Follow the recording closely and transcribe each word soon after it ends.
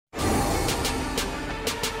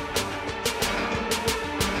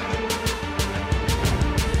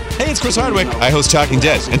Chris Hardwick. I host Talking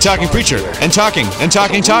Dead and Talking Preacher and Talking Things.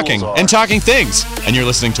 And you're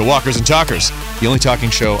listening to Walkers and Talkers, the only talking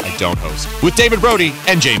show I don't host, with David Brody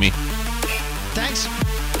and Jamie. Thanks,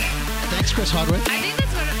 Chris Hardwick. I think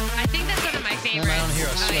that's one of my favorites. I don't hear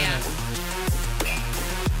us. Oh, yeah.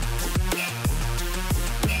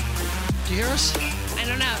 Do you hear us? I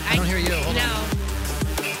don't know. I don't hear you. Hold no. on.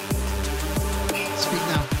 Speak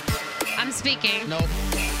now. I'm speaking. Nope.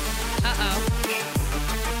 Uh-oh.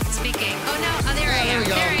 Speaking. Oh, no. Oh, there I am. There we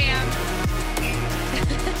go. There I am.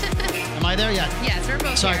 Am I there yet? Yes, we're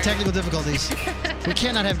both Sorry, here. technical difficulties. We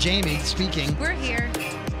cannot have Jamie speaking. We're here.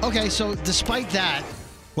 Okay, so despite that,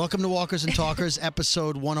 welcome to Walkers and Talkers,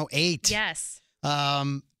 episode 108. Yes.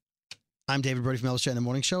 I'm David Brody from Elvis Chat in the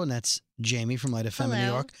Morning Show, and that's Jamie from Light FM in New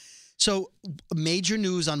Hello. York. So, major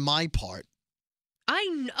news on my part.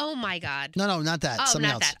 Oh, my God. No, not that. Oh, something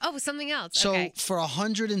not else. that. Oh, something else. So, Okay. for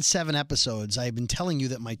 107 episodes, I've been telling you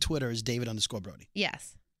that my Twitter is David_Brody.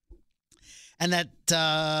 Yes. And that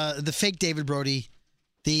the fake David Brody,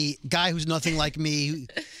 the guy who's nothing like me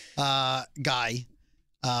guy,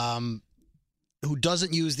 who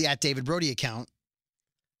doesn't use the @DavidBrody account,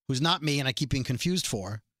 who's not me and I keep being confused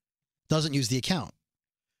for, doesn't use the account.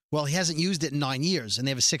 Well, he hasn't used it in 9 years, and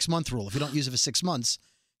they have a 6-month rule. If you don't use it for 6 months,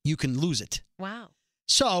 you can lose it. Wow.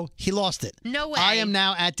 So he lost it. No way. I am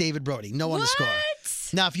now @DavidBrody, no underscore. What?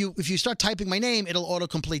 Now, if you start typing my name, it'll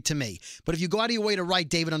autocomplete to me. But if you go out of your way to write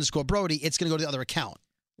David_Brody, it's going to go to the other account.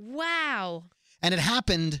 Wow. And it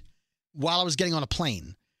happened while I was getting on a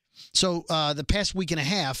plane. So the past week and a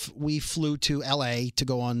half, we flew to L.A. to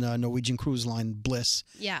go on Norwegian Cruise Line Bliss,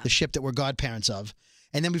 Yeah. the ship that we're godparents of.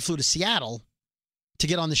 And then we flew to Seattle to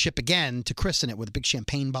get on the ship again to christen it with a big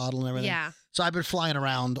champagne bottle and everything. Yeah. So I've been flying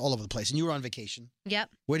around all over the place. And you were on vacation. Yep.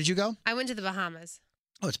 Where did you go? I went to the Bahamas.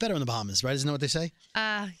 Oh, it's better in the Bahamas, right? Isn't that what they say?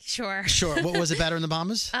 Sure. Sure. What was it better in the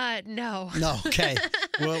Bahamas? No. No. Okay.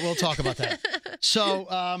 We'll talk about that. So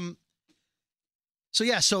I'm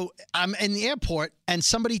in the airport and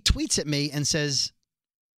somebody tweets at me and says,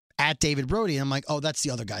 @DavidBrody. And I'm like, oh, that's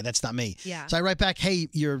the other guy. That's not me. Yeah. So I write back, hey,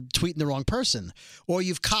 you're tweeting the wrong person. Or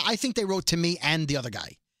I think they wrote to me and the other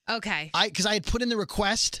guy. Okay. Because I had put in the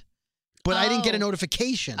request, but I didn't get a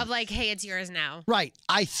notification. Of like, hey, it's yours now. Right.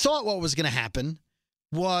 I thought what was going to happen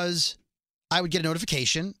was I would get a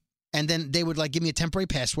notification and then they would like give me a temporary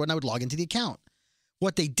password and I would log into the account.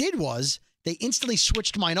 What they did was they instantly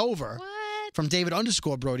switched mine over What? from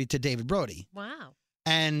David_Brody to David Brody. Wow.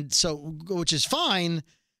 And so, which is fine,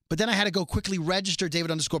 but then I had to go quickly register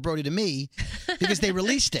David_Brody to me because they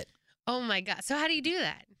released it. Oh my God. So how do you do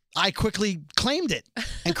that? I quickly claimed it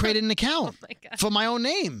and created an account Oh my God. for my own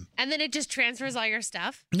name. And then it just transfers all your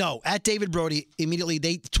stuff? No, @DavidBrody, immediately,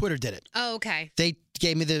 Twitter did it. Oh, okay. They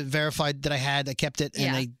gave me the verified that I had. I kept it, and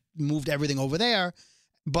Yeah. they moved everything over there.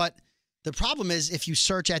 But the problem is, if you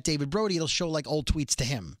search @DavidBrody, it'll show like old tweets to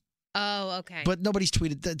him. Oh, okay. But nobody's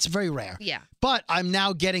tweeted. It's very rare. yeah. But I'm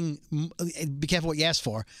now getting, be careful what you ask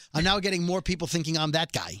for. I'm now getting more people thinking I'm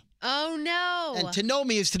that guy. Oh no. And to know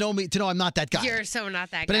me is to know I'm not that guy. You're so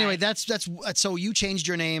not that guy. But anyway, that's so you changed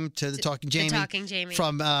your name to the Talking Jamie. The Talking Jamie.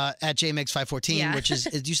 From @JMegs514, Yeah. which is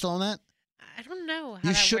do you still own that? I don't know. How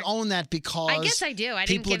You that should works. own that because I guess I do. I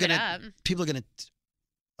didn't people are give it gonna- up. people are going to,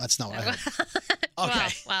 that's not what I heard. Okay.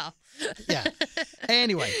 Well. Yeah.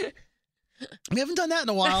 Anyway, we haven't done that in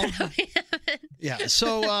a while. No, we haven't. Yeah.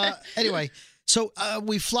 So anyway,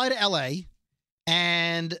 we fly to LA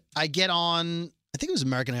and I get on, I think it was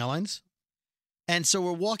American Airlines. And so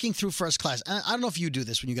we're walking through first class. I don't know if you do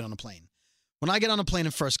this when you get on a plane. When I get on a plane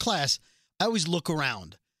in first class, I always look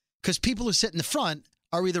around because people who sit in the front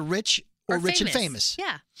are either rich or rich and famous.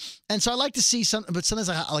 Yeah. And so I like to see some, but sometimes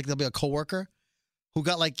I like there'll be a coworker who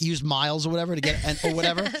got like used miles or whatever to get or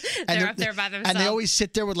whatever. They're up there by themselves. And they always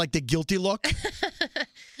sit there with like the guilty look.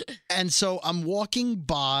 And so I'm walking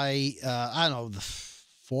by, I don't know, the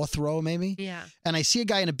fourth row maybe. Yeah. And I see a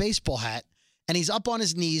guy in a baseball hat and he's up on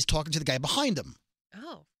his knees talking to the guy behind him.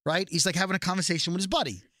 Oh. Right? He's like having a conversation with his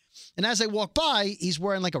buddy. And as I walk by, he's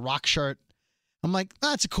wearing like a rock shirt. I'm like,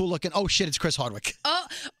 that's a cool looking. Oh shit, it's Chris Hardwick.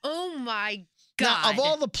 Oh my God. Now, of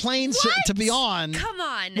all the planes to be on. Come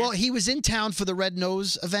on. Well, he was in town for the Red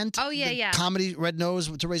Nose event. Oh, yeah, the yeah. Comedy Red Nose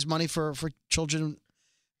to raise money for children.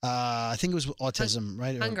 I think it was autism,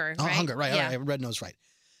 right? Hunger, Oh, right? Hunger, right. Yeah. Right, Red Nose, right.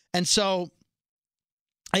 And so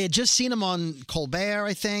I had just seen him on Colbert,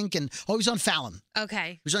 I think, and he was on Fallon.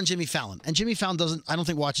 Okay. He was on Jimmy Fallon. And Jimmy Fallon I don't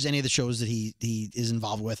think watches any of the shows that he is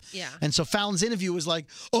involved with. Yeah. And so Fallon's interview was like,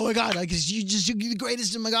 oh my God, you're the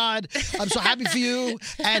greatest, oh my God. I'm so happy for you.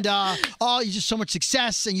 And you're just so much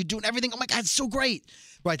success and you're doing everything. Oh my God, it's so great.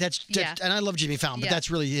 Right, that's and I love Jimmy Fallon, but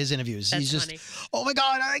that's really his interviews. That's He's just, funny. oh my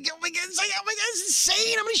God, it's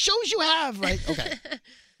insane how many shows you have. Right, okay.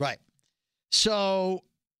 Right. So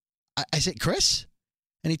I said, Chris?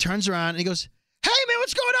 And he turns around and he goes, hey, man,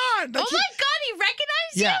 what's going on? Like, oh, my God, he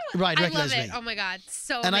recognized you? Yeah, right, I recognized love it. me. Oh, my God,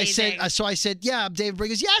 so and amazing. I said, yeah, I'm David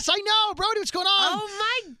Briggs. Yes, I know, Brody, what's going on? Oh,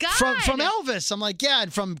 my God. From Elvis. I'm like, yeah,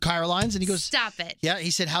 and from Carolines. And he goes, stop it. Yeah,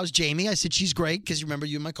 he said, how's Jamie? I said, she's great, because you remember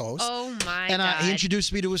you and my co-host. Oh, my and God. he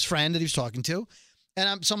introduced me to his friend that he was talking to.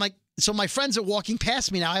 And so I'm like, so my friends are walking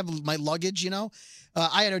past me now. I have my luggage,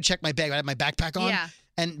 I had to check my bag. I had my backpack on. Yeah.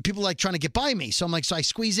 And people are like trying to get by me. So I'm like, so I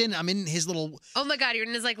squeeze in. I'm in his little. Oh, my God, you're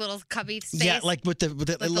in his, like, little cubby space? Yeah, like with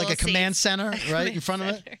like a command center, right, in front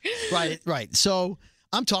of it. Right. So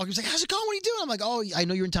I'm talking. He's like, how's it going? What are you doing? I'm like, oh, I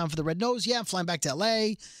know you're in town for the Red Nose. Yeah, I'm flying back to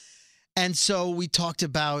L.A. And so we talked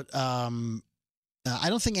about, I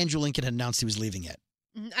don't think Andrew Lincoln had announced he was leaving yet.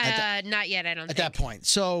 Not yet, I don't think. At that point.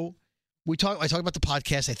 So I talked about the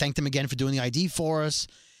podcast. I thanked him again for doing the ID for us.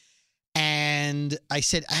 And I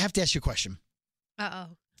said, I have to ask you a question. Uh-oh.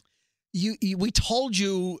 We told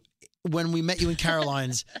you when we met you in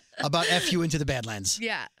Caroline's about F you into the Badlands.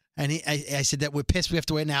 Yeah. And I said that we're pissed. We have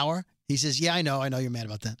to wait an hour. He says, yeah, I know you're mad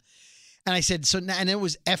about that. And I said, and it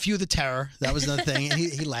was F you the terror. That was another thing. And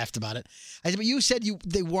he laughed about it. I said, but you said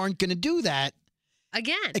they weren't going to do that.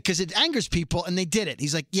 Again. Because it angers people, and they did it.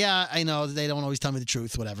 He's like, yeah, I know. They don't always tell me the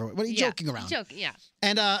truth, whatever. What are you joking around? Joking, yeah.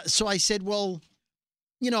 And so I said, well,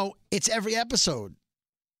 it's every episode.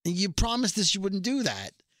 And you promised us you wouldn't do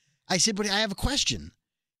that. I said, but I have a question.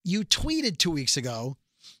 You tweeted 2 weeks ago,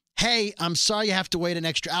 hey, I'm sorry you have to wait an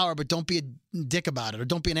extra hour, but don't be a dick about it, or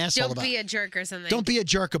don't be an asshole about it. Don't be a jerk or something. Don't be a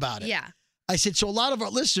jerk about it. Yeah. I said, so a lot of our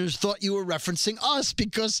listeners thought you were referencing us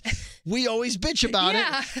because we always bitch about it.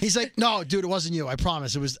 He's like, no, dude, it wasn't you. I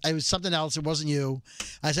promise. It was something else. It wasn't you.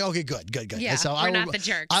 I said, okay, good. Yeah, said, we're not the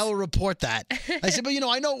jerks. I will report that. I said, but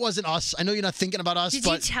I know it wasn't us. I know you're not thinking about us. Did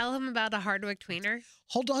you tell him about the Hardwick tweener?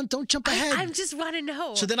 Hold on, don't jump ahead. I just want to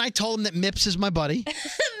know. So then I told him that Mips is my buddy.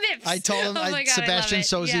 Mips. I told him oh my God, Sebastian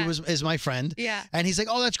Sozi yeah. is my friend. Yeah. And he's like,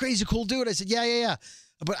 oh, that's great. He's a cool dude. I said, yeah.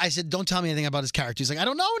 But I said, don't tell me anything about his character. He's like, I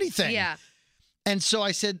don't know anything. Yeah. And so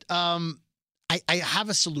I said, I have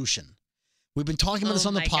a solution. We've been talking about this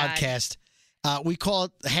on the podcast. We call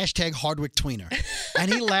it the hashtag Hardwick Tweener.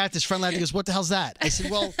 And he laughed. His friend laughed. He goes, what the hell's that? I said,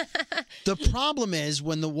 well, the problem is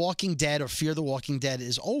when The Walking Dead or Fear the Walking Dead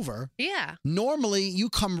is over. Yeah. Normally, you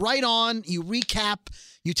come right on, you recap,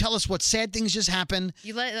 you tell us what sad things just happened.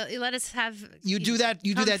 You let us have. You do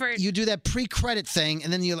that pre-credit thing,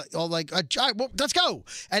 and then you're all like, all right, well, let's go.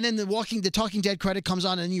 And then the Talking Dead credit comes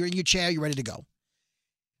on, and you're in your chair, you're ready to go.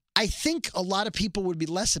 I think a lot of people would be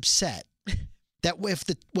less upset that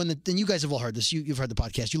and you guys have all heard this. You've heard the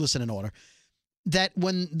podcast. You listen in order. That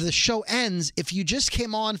when the show ends, if you just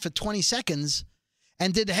came on for 20 seconds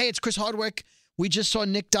and did, hey, it's Chris Hardwick. We just saw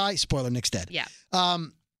Nick die. Spoiler, Nick's dead. Yeah. A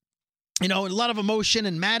lot of emotion.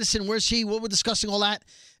 And Madison, where's he? Well, we're discussing all that.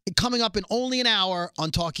 Coming up in only an hour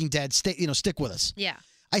on Talking Dead. Stick with us. Yeah.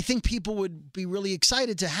 I think people would be really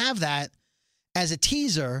excited to have that as a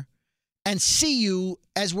teaser and see you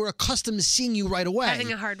as we're accustomed to seeing you right away.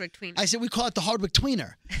 Having a Hardwick tweener. I said we call it the Hardwick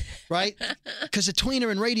tweener, right? Because a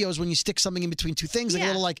tweener in radio is when you stick something in between two things. Like a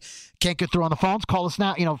little can't get through on the phones, call us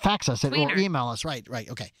now, fax us or email us. Right,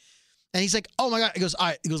 okay. And he's like, oh my God. He goes, all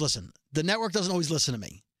right. He goes, listen, the network doesn't always listen to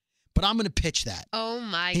me, but I'm going to pitch that. Oh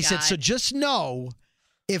my God. He said, so just know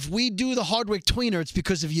if we do the Hardwick tweener, it's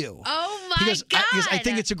because of you. Oh my God. I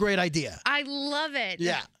think it's a great idea. I love it.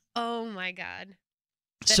 Yeah. Oh my God.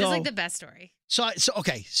 That is like the best story.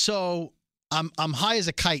 So I'm high as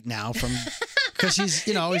a kite now from because he's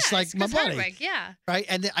he's like my buddy, Hardwick, yeah, right.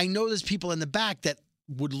 And I know there's people in the back that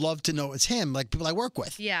would love to know it's him, like people I work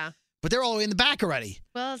with, yeah. But they're all the way in the back already.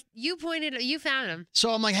 Well, you found him.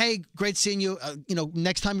 So I'm like, hey, great seeing you.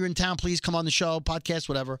 Next time you're in town, please come on the show, podcast,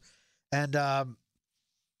 whatever. And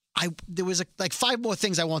there was like 5 more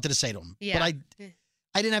things I wanted to say to him, but I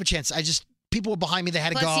didn't have a chance. People were behind me. They had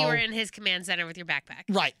to go. Plus, you were in his command center with your backpack.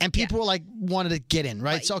 Right. And people were like, wanted to get in,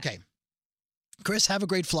 right? So, okay. Chris, have a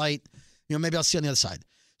great flight. Maybe I'll see you on the other side.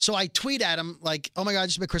 So I tweet at him like, oh my God, I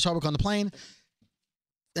just met Chris Hardwick on the plane.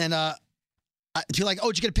 And you're like, oh,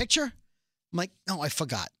 did you get a picture? I'm like, no, I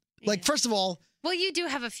forgot. Like, first of all. Well, you do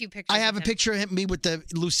have a few pictures. I have a picture of me with the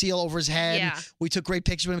Lucille over his head. Yeah. We took great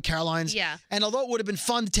pictures with him at Caroline's. Yeah. And although it would have been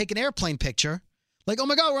fun to take an airplane picture, Like, oh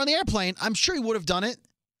my God, we're on the airplane. I'm sure he would have done it.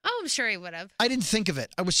 Oh, I'm sure he would have. I didn't think of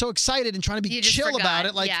it. I was so excited and trying to be You just chill forgot. about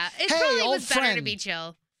it. Like, yeah. It hey, probably old was better friend. to be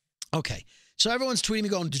chill. Okay. So everyone's tweeting me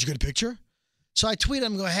going, did you get a picture? So I tweet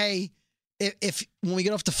him and go, hey, if when we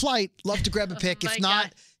get off the flight, love to grab a pic. my If not,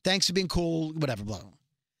 God. thanks for being cool, whatever, blah.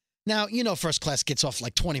 Now, first class gets off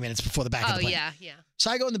like 20 minutes before the back of Oh, the plane. yeah. So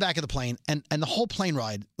I go in the back of the plane, and the whole plane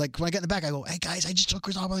ride, like when I get in the back, I go, hey guys, I just took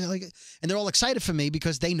Chris Hardwick. And they're all excited for me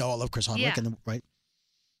because they know I love Chris Hardwick. Yeah. Right?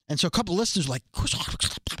 And so a couple of listeners were like, Chris Hardwick,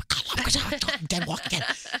 Talking Dead, Walking Dead.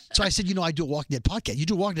 So I said, I do a Walking Dead podcast. You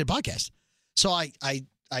do a Walking Dead podcast. So I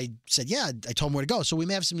said, yeah, I told them where to go. So we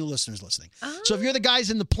may have some new listeners listening. Oh. So if you're the guys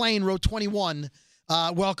in the plane, row 21,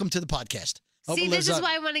 welcome to the podcast. Hope See, it this lives is up.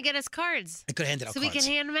 why I want to get us cards. I could hand it out So cards. we can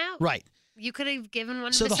hand them out. Right. You could have given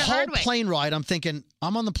one So to the Mr. whole Hardwick. plane ride, I'm thinking,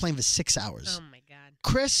 I'm on the plane for 6 hours. Oh, my God.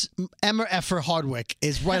 Chris Emmer Effer Hardwick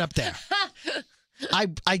is right up there.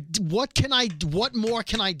 What more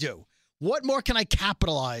can I do? What more can I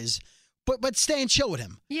capitalize? But stay and chill with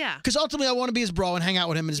him. Yeah. Because ultimately I want to be his bro and hang out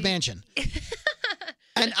with him in his mansion.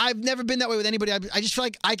 And I've never been that way with anybody. I just feel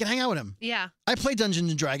like I can hang out with him. Yeah. I play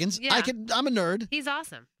Dungeons and Dragons. Yeah. I'm a nerd. He's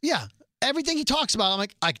awesome. Yeah. Everything he talks about, I'm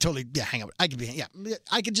like, I could totally hang out. I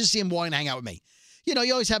could just see him wanting to hang out with me. You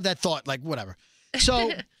always have that thought, like, whatever.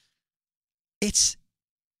 So it's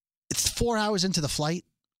 4 hours into the flight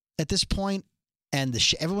at this point, and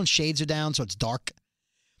everyone's shades are down, so it's dark.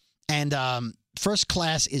 And first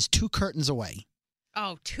class is 2 curtains away.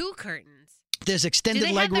 Oh, 2 curtains. There's Do extended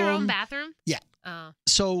they leg have their room. own bathroom? Yeah. Oh.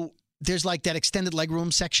 So there's like that extended leg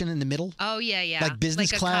room section in the middle. Oh, yeah. Like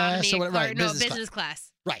business class economy or whatever, right, No, business business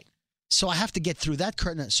class. Right. So I have to get through that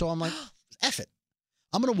curtain. So I'm like, F it.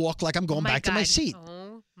 I'm going to walk like I'm going back to my seat.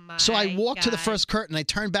 Oh, my So I walk to the God. first curtain. I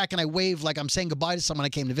turn back and I wave like I'm saying goodbye to someone I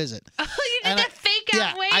came to visit. Oh, you did And that fake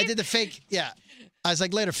out wave? I did the fake. Yeah. I was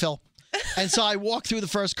like, later, Phil. And so I walk through the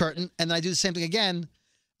first curtain and then I do the same thing again.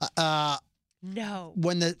 No.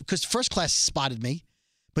 Because first class spotted me,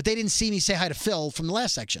 but they didn't see me say hi to Phil from the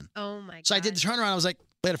last section. Oh, my God. So I did the turnaround. I was like,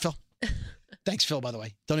 later, Phil. Thanks, Phil, by the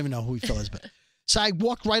way. Don't even know who Phil is. But so I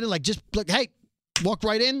walked right in, like, just like, hey, walked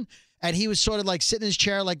right in. And he was sort of like sitting in his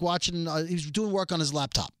chair, like watching, he was doing work on his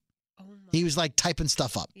laptop. Oh, my. He was like typing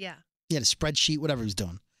stuff up. Yeah. He had a spreadsheet, whatever he was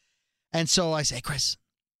doing. And so I say, hey, Chris,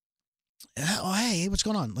 oh, hey, what's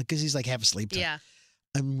going on? Like, because he's like half asleep. Yeah.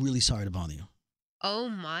 I'm really sorry to bother you. Oh,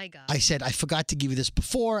 my God. I said, I forgot to give you this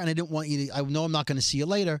before, and I didn't want you to, I know I'm not going to see you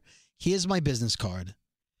later. Here's my business card.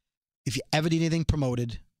 If you ever need anything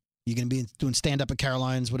promoted, you're going to be doing stand-up at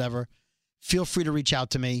Caroline's, whatever, feel free to reach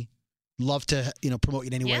out to me. Love to, promote you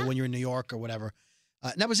in any way Yeah. when you're in New York or whatever.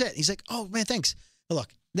 And that was it. He's like, oh, man, thanks. Now,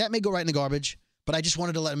 look, that may go right in the garbage, but I just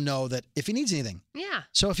wanted to let him know that if he needs anything. Yeah.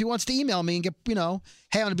 So if he wants to email me and get, hey,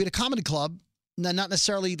 I want to be at a comedy club, not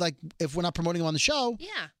necessarily like if we're not promoting him on the show,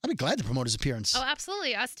 Yeah. I'd be glad to promote his appearance. Oh,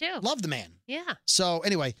 absolutely. Us too. Love the man. Yeah. So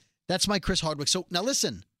anyway, that's my Chris Hardwick. So now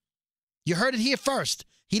listen, you heard it here first.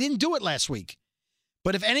 He didn't do it last week.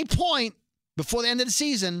 But if any point before the end of the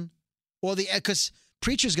season, because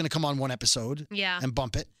Preacher's going to come on one episode Yeah. and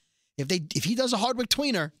bump it. If he does a Hardwick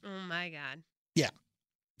tweener, Oh, my God.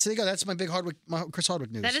 so there you go. That's my big Chris Hardwick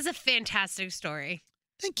news. That is a fantastic story.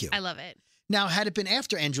 Thank you. I love it. Now, had it been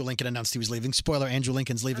after Andrew Lincoln announced he was leaving, spoiler, Andrew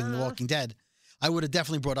Lincoln's leaving The Walking Dead, I would have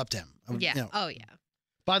definitely brought up to him. I would, Yeah. Oh, yeah.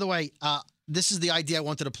 By the way, this is the idea I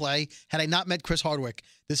wanted to play. Had I not met Chris Hardwick,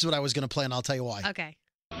 this is what I was going to play, and I'll tell you why. Okay.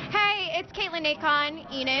 Hey, it's Caitlin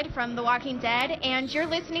Akon, Enid from The Walking Dead, and you're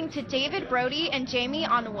listening to David Brody and Jamie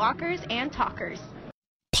on Walkers and Talkers.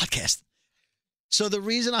 Podcast. So the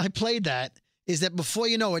reason I played that is that before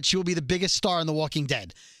you know it, she will be the biggest star in The Walking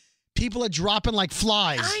Dead. People are dropping like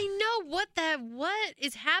flies. I know what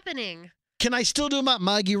is happening. Can I still do my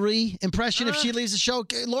Maggie Rhee impression if she Ugh. leaves the show?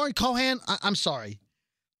 Lauren Cohan, I'm sorry.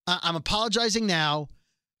 I'm apologizing now,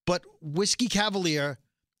 but Whiskey Cavalier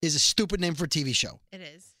is a stupid name for a TV show. It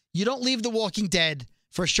is. You don't leave The Walking Dead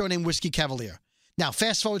for a show named Whiskey Cavalier. Now,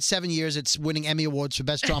 fast forward 7 years, it's winning Emmy Awards for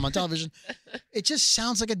Best Drama on Television. It just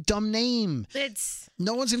sounds like a dumb name. It's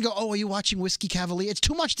No one's going to go, oh, are you watching Whiskey Cavalier? It's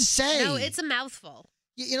too much to say. no, it's a mouthful.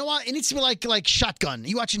 You know what? It needs to be like Shotgun. Are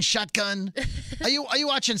you watching Shotgun? Are you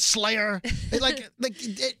watching Slayer?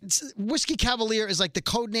 Whiskey Cavalier is like the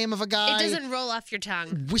code name of a guy. It doesn't roll off your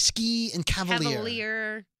tongue. Whiskey and Cavalier.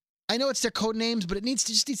 Cavalier. I know it's their code names, but it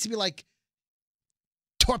just needs to be like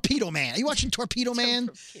Torpedo Man. Are you watching Torpedo Man?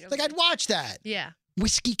 Like I'd watch that. Yeah.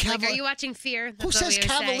 Whiskey Like, Cavalier. are you watching Fear? That's Who what says we always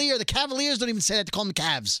say. Cavalier? The Cavaliers don't even say that. They call them the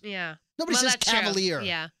Cavs. Yeah. Nobody Well, says that's true. Cavalier.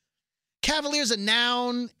 Yeah. Cavalier's a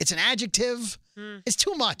noun. It's an adjective. Hmm. It's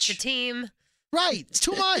too much. The team. Right. It's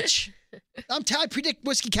too much. I predict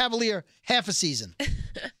Whiskey Cavalier half a season.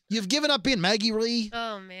 You've given up being Maggie Ree.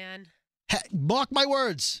 Oh, man. Mark my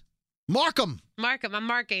words. Mark them. Mark them. I'm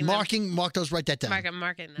marking them. Mark those. Write that down. Marking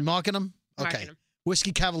them. Marking them? Okay. Marking them.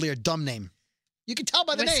 Whiskey Cavalier, dumb name. You can tell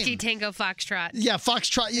by the Whiskey name. Tango Foxtrot. Yeah,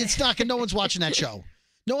 Foxtrot. It's not. No one's watching that show.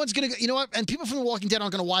 No one's going to. You know what? And people from The Walking Dead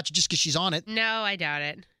aren't going to watch it just because she's on it. No, I doubt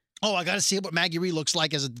it. Oh, I got to see what Maggie Ree looks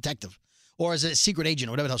like as a detective or as a secret agent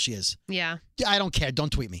or whatever the hell she is. Yeah. I don't care.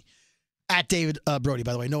 Don't tweet me. At David Brody,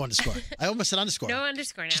 by the way. No underscore. I almost said underscore. No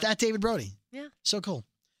underscore now. Just at David Brody. Yeah. So cool.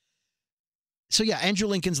 So, yeah, Andrew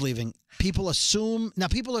Lincoln's leaving. People assume. Now,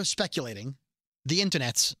 people are speculating. The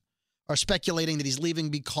internets are speculating that he's leaving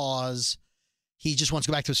because he just wants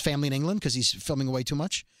to go back to his family in England because he's filming away too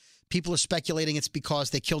much. People are speculating it's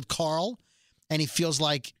because they killed Carl and he feels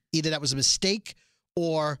like either that was a mistake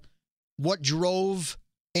or what drove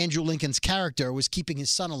Andrew Lincoln's character was keeping his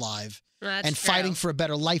son alive That's and true. fighting for a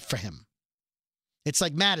better life for him. It's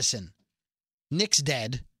like Madison. Nick's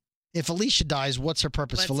dead. If Alicia dies, what's her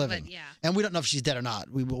purpose for living? Yeah. And we don't know if she's dead or not.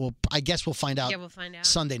 We will. I guess we'll find out Yeah, we'll find out.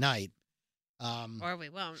 Sunday night. Or we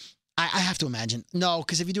won't. I have to imagine. No,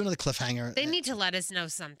 because if you do another cliffhanger, They need to let us know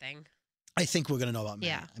something. I think we're going to know about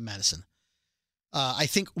Yeah. Madison. I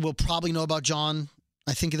think we'll probably know about John.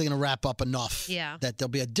 I think they're going to wrap up enough Yeah. that there'll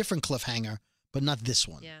be a different cliffhanger, but not this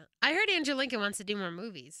one. Yeah. I heard Andrew Lincoln wants to do more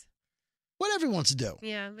movies. Whatever he wants to do.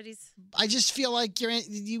 Yeah, but he's... I just feel like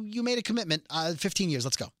you made a commitment. 15 years.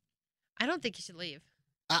 Let's go. I don't think he should leave.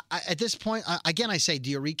 At this point, again, I say, do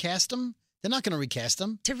you recast him? They're not going to recast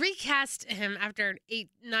him. To recast him after 8,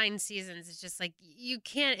 9 seasons, it's just like, you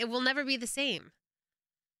can't... It will never be the same.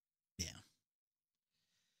 Yeah.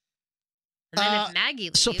 And then if Maggie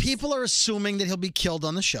leaves... So people are assuming that he'll be killed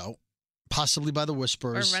on the show, possibly by the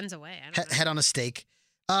Whisperers. Or runs away. I don't know. Head on a stake.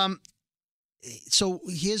 So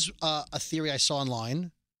here's a theory I saw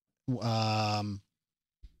online.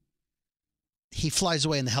 He flies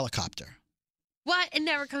away in the helicopter. What? It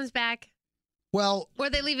never comes back? Well, Or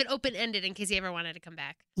they leave it open-ended in case he ever wanted to come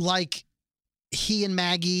back. like he and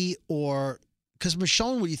Maggie, or because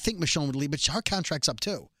Michonne, you think Michonne would leave, but her contract's up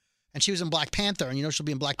too, and she was in Black Panther, and you know she'll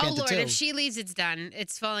be in Black Oh, Panther Lord, too. if she leaves, it's done.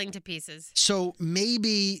 It's falling to pieces. So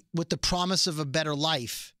maybe with the promise of a better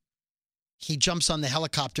life, he jumps on the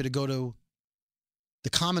helicopter to go to the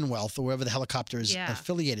Commonwealth or wherever the helicopter is Yeah.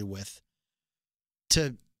 affiliated with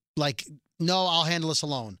to like, no, I'll handle this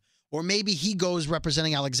alone. Or maybe he goes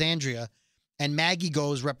representing Alexandria and Maggie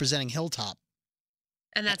goes representing Hilltop.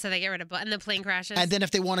 And that's how they get rid of... And the plane crashes. And then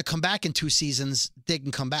if they want to come back in 2 seasons, they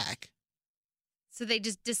can come back. So they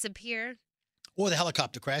just disappear. Or the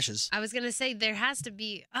helicopter crashes. I was going to say there has to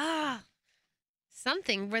be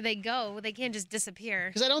something where they go. They can't just disappear.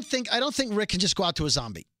 Because I don't think Rick can just go out to a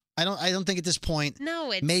zombie. I don't think at this point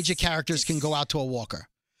No, it's... major characters can just- go out to a walker.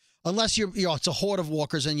 Unless it's a horde of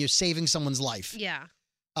walkers and you're saving someone's life. Yeah.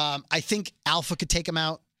 I think Alpha could take him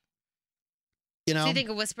out. You know? Do you think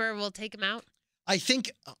a Whisperer will take him out? I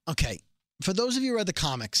think, okay, for those of you who read the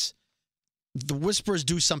comics, the Whisperers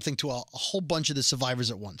do something to a whole bunch of the survivors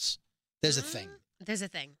at once. There's a thing. There's a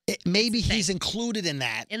thing. Maybe It's a he's thing. included in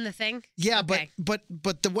that. In the thing? Yeah, Okay. but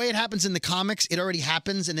the way it happens in the comics, it already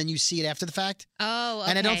happens, and then you see it after the fact. Oh, okay.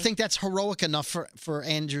 And I don't think that's heroic enough for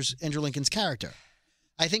Andrew Lincoln's character.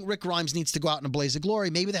 I think Rick Grimes needs to go out in a blaze of glory.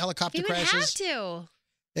 Maybe the helicopter he would crashes. have to.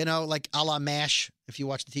 You know, like a la MASH. If you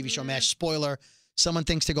watch the TV show Yeah. MASH, spoiler: someone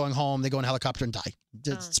thinks they're going home, they go in a helicopter and die.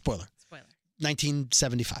 Just Oh. Spoiler. Spoiler.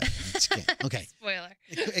 1975. Okay. Spoiler.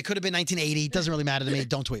 It could have been 1980. It doesn't really matter to me.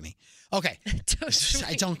 Don't tweet me. Okay.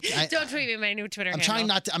 Don't tweet me my new Twitter I'm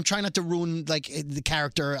handle. trying not to ruin like the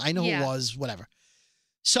character. I know who Yeah. it was. Whatever.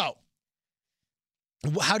 So,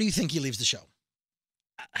 how do you think he leaves the show?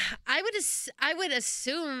 I would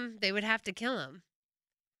assume they would have to kill him.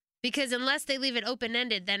 Because unless they leave it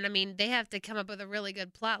open-ended, then, I mean, they have to come up with a really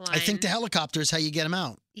good plot line. I think the helicopter is how you get him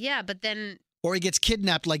out. Yeah, but then Or he gets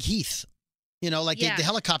kidnapped like Heath. You know, like Yeah. the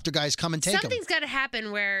helicopter guys come and take him. something's got to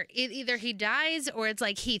happen where either he dies or it's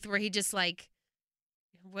like Heath, where he just like,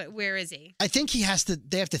 where is he? I think they have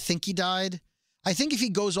to think he died. I think if he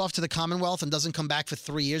goes off to the Commonwealth and doesn't come back for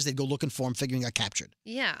 3 years, they'd go looking for him, figuring he got captured.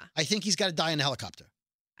 Yeah, I think he's got to die in a helicopter.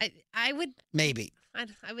 I would Maybe.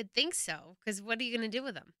 I would think so. Because what are you going to do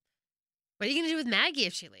with him? What are you going to do with Maggie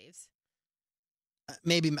if she leaves?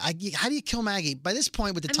 Maybe. How do you kill Maggie? By this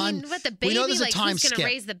point, with the I time, mean, what the we baby? know there's a Like time who's going skip. to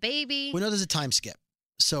raise the baby? we know there's a time skip.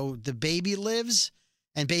 So the baby lives,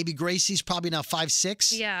 and baby Gracie's probably now 5,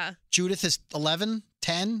 6. Yeah, Judith is 11,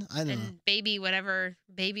 10. I don't know. and baby whatever,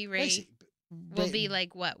 baby Ray Gracie- will be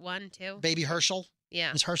like what 1, 2? Baby Herschel.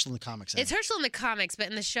 Yeah, It's Herschel in the comics. it's Herschel in the comics, but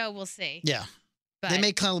in the show we'll see. Yeah. But They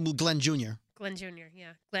may call him Glenn Jr. Glenn Jr.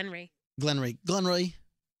 Yeah, Glenry. Glenroy.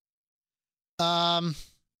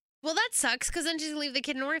 Well, that sucks because then she's gonna leave the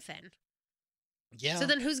kid an orphan. Yeah. So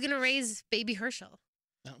then who's gonna raise baby Herschel?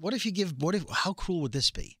 What if you give? How cool would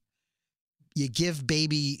this be? You give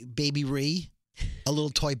baby Ree a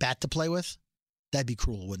little toy bat to play with. That'd be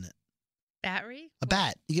cruel, wouldn't it? Battery? A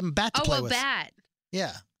bat. You give him a bat to play with. Oh, a bat.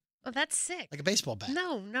 Yeah. Oh, that's sick. Like a baseball bat.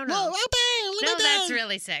 No. No, No, that's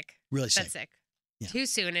really sick. Really sick. That's sick. Yeah. Too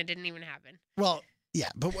soon. It didn't even happen. Well, yeah,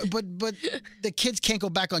 but the kids can't go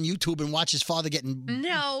back on YouTube and watch his father getting.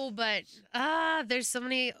 No, but there's so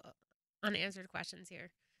many unanswered questions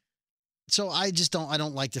here. So I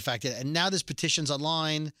don't like the fact that, and now there's petitions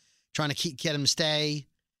online trying to get him to stay.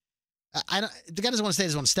 The guy doesn't want to stay.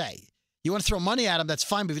 Doesn't want to stay. You want to throw money at him, that's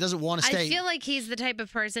fine. But if he doesn't want to stay, I feel like he's the type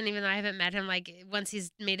of person, even though I haven't met him, like once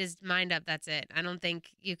he's made his mind up, that's it. I don't think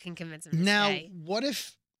you can convince him to now, stay. what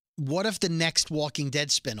if the next Walking Dead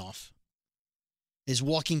spinoff is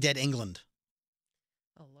Walking Dead England?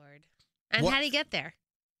 Oh Lord! And how'd he get there?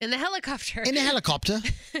 In the helicopter. In the helicopter.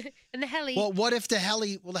 In the heli. Well, what if the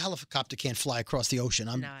helicopter can't fly across the ocean?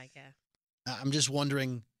 No, I guess. I'm just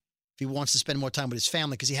wondering if he wants to spend more time with his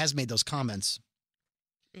family because he has made those comments.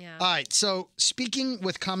 Yeah. All right. So speaking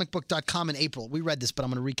with comicbook.com in April, we read this, but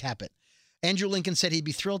I'm going to recap it. Andrew Lincoln said he'd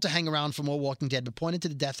be thrilled to hang around for more Walking Dead, but pointed to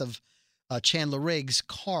the death of Chandler Riggs,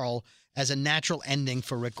 Carl, as a natural ending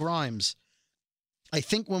for Rick Grimes. I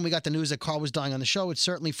think when we got the news that Carl was dying on the show, it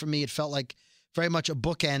certainly, for me, it felt like very much a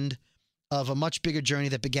bookend of a much bigger journey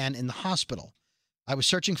that began in the hospital. I was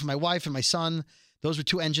searching for my wife and my son. Those were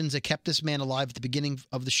two engines that kept this man alive at the beginning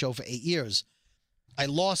of the show for 8 years. I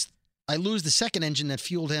lose the second engine that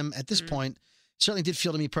fueled him at this point. Certainly did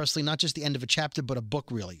feel to me personally, not just the end of a chapter, but a book,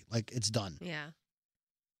 really. Like, it's done. Yeah.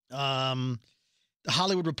 The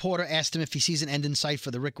Hollywood Reporter asked him if he sees an end in sight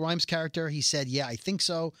for the Rick Grimes character. He said, yeah, I think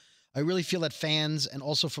so. I really feel that fans, and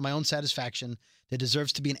also for my own satisfaction, there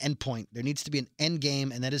deserves to be an end point. There needs to be an end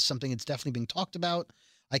game, and that is something that's definitely being talked about.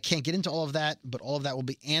 I can't get into all of that, but all of that will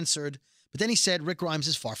be answered. But then he said Rick Grimes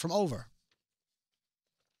is far from over.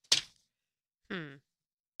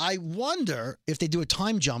 I wonder if they do a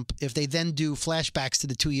time jump, if they then do flashbacks to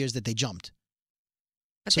the 2 years that they jumped.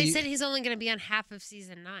 But they said he's only going to be on half of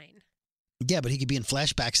season 9. Yeah, but he could be in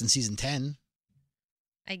flashbacks in season 10.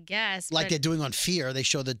 I guess. Like they're doing on Fear. They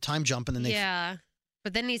show the time jump and then they... Yeah,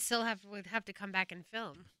 but then he still would have to come back and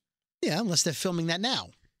film. Yeah, unless they're filming that now.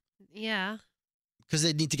 Yeah. Because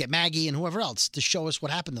they need to get Maggie and whoever else to show us what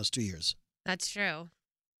happened those 2 years. That's true.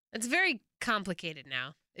 It's very complicated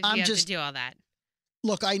now if you have to do all that.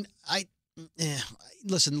 Look,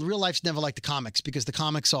 listen, real life's never like the comics because the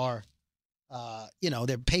comics are,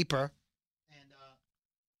 they're paper.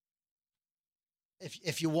 And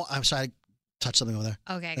if you want, I'm sorry, I touched something over there.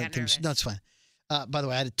 Okay, I got nervous. No, it's fine. By the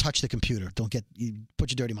way, I had to touch the computer. Put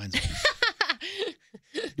your dirty minds on.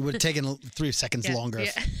 It would have taken 3 seconds longer.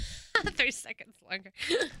 Yeah. 3 seconds longer.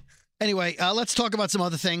 Anyway, let's talk about some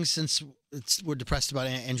other things since we're depressed about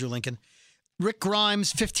Andrew Lincoln. Rick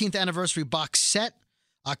Grimes' 15th anniversary box set.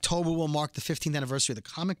 October will mark the 15th anniversary of the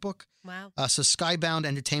comic book. Wow. So Skybound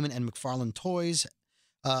Entertainment and McFarlane Toys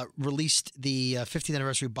released the 15th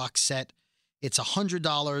anniversary box set. It's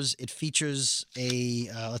 $100. It features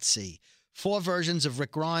 4 versions of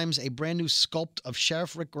Rick Grimes, a brand new sculpt of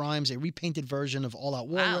Sheriff Rick Grimes, a repainted version of All Out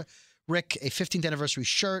War Rick, a 15th anniversary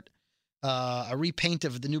shirt, a repaint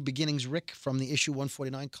of the New Beginnings Rick from the issue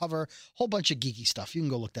 149 cover, whole bunch of geeky stuff. You can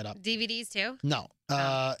go look that up. DVDs too? No,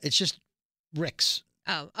 it's just Rick's.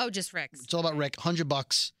 Oh, just Rick's. It's all about Rick.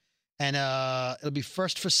 $100, and it'll be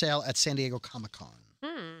first for sale at San Diego Comic-Con.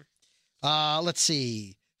 Let's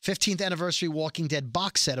see. 15th anniversary Walking Dead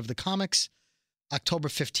box set of the comics. October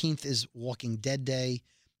 15th is Walking Dead Day,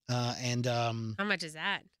 and how much is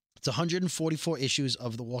that? It's 144 issues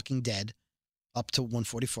of The Walking Dead, up to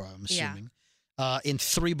 144. I'm assuming, in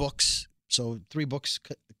 3 books. So 3 books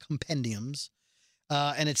compendiums.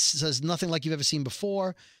 And it says nothing like you've ever seen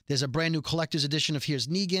before. There's a brand new collector's edition of Here's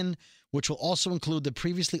Negan, which will also include the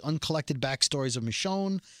previously uncollected backstories of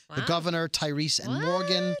Michonne, the Governor, Tyrese, and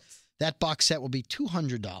Morgan. That box set will be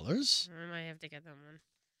 $200. I might have to get that one.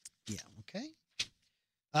 Yeah, okay.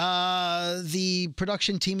 The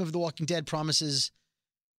production team of The Walking Dead promises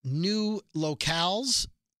new locales,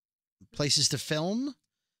 places to film.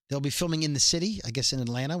 They'll be filming in the city, I guess in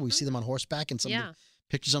Atlanta. We see them on horseback and some of the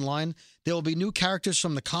pictures online. There will be new characters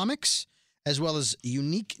from the comics, as well as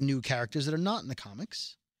unique new characters that are not in the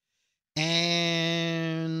comics.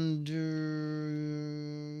 And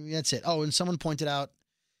that's it. Oh, and someone pointed out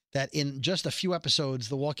that in just a few episodes,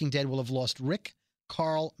 The Walking Dead will have lost Rick,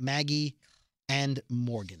 Carl, Maggie, and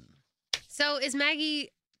Morgan. So is Maggie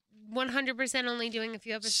 100% only doing a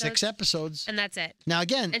few episodes? 6 episodes. And that's it. Now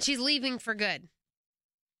again, And she's leaving for good.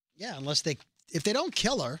 yeah, if they don't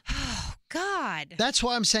kill her, Oh, God. that's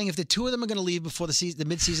why I'm saying if the two of them are going to leave before the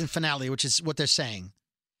mid-season finale, which is what they're saying,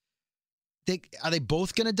 are they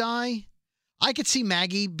both going to die? I could see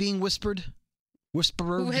Maggie being whispered.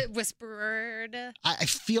 Whispered. I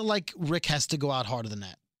feel like Rick has to go out harder than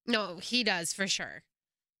that. No, he does for sure.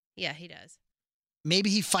 Yeah, he does. Maybe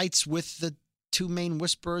he fights with the two main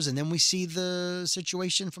whisperers, and then we see the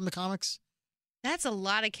situation from the comics. That's a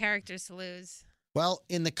lot of characters to lose. Well,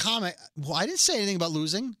 in the comic, I didn't say anything about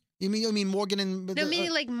losing. You mean Morgan and No,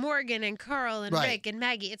 meaning like Morgan and Carl and Right. Rick and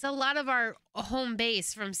Maggie. It's a lot of our home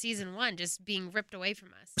base from season 1 just being ripped away from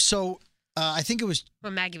us. So I think it was.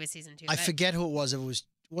 Well, Maggie was season 2. I but- forget who it was. It was.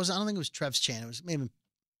 I don't think it was Trev's Chan. It was maybe.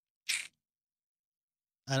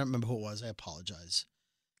 I don't remember who it was. I apologize.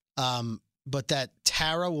 But that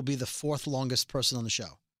Tara will be the 4th longest person on the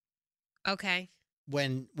show Okay.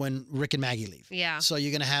 when Rick and Maggie leave. Yeah. So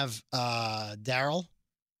you're gonna have Daryl,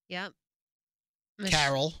 Yep.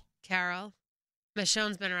 Carol.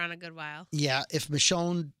 Michonne's been around a good while. Yeah, if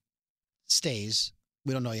Michonne stays,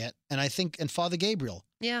 we don't know yet. And Father Gabriel.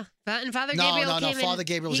 Yeah. And Father No, Gabriel no. came in. Father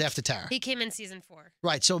Gabriel was he- after Tara. He came in season 4.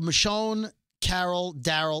 Right. So Michonne, Carol,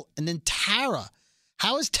 Daryl, and then Tara.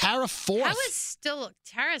 How is Tara 4th?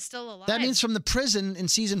 Tara's still alive? That means from the prison in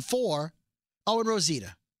season 4. Oh, and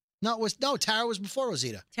Rosita. Tara was before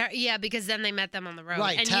Rosita. Yeah, because then they met them on the road.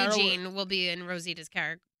 Right, And Tara Eugene will be in Rosita's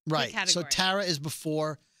character. Right. category. So Tara is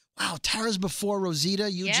before. Wow, Tara's before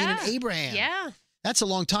Rosita, Eugene, and Yeah. Abraham. Yeah. That's a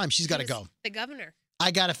long time. She's got to He go. was the governor.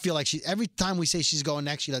 I got to feel like every time we say she's going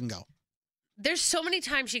next, she doesn't go. There's so many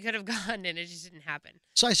times she could have gone and it just didn't happen.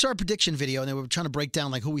 So I saw a prediction video, and they were trying to break down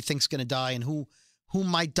like who we think's going to die and who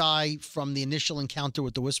might die from the initial encounter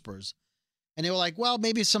with the Whisperers. And they were like, well,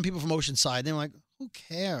 maybe some people from Oceanside. They were like, who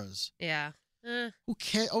cares? Yeah. Who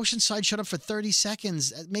cares? Oceanside shut up for 30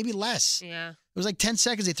 seconds, maybe less. Yeah. It was like 10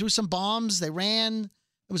 seconds. They threw some bombs. They ran.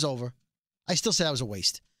 It was over. I still say that was a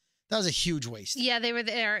waste. That was a huge waste. Yeah, they were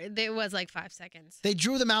there. It was like 5 seconds. They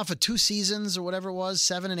drew them out for 2 seasons or whatever it was,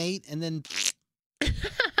 7 and 8, and then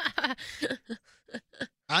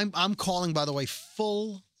I'm calling, by the way,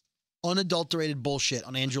 full unadulterated bullshit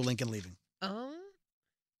on Andrew Lincoln leaving. Oh.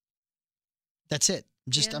 That's it.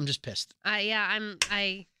 Yeah. I'm just pissed. I'm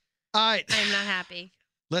All right. I'm not happy.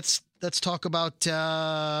 Let's talk about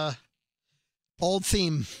old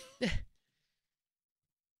theme.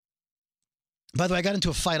 By the way, I got into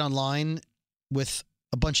a fight online with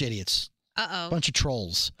a bunch of idiots, a Uh-oh. bunch of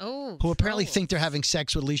trolls, Oh. who apparently trolls. think they're having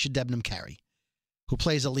sex with Alicia Debnam Carey, who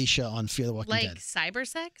plays Alicia on Fear the Walking like Dead. cyber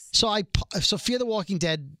sex? So Fear the Walking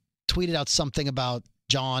Dead tweeted out something about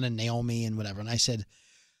John and Naomi and whatever, and I said,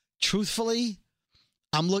 truthfully,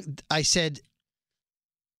 I said,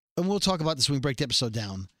 and we'll talk about this when we break the episode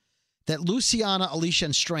down, that Luciana, Alicia,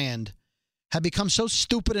 and Strand have become so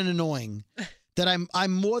stupid and annoying that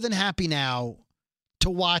I'm more than happy now to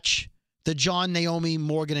watch the John, Naomi,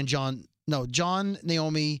 Morgan, and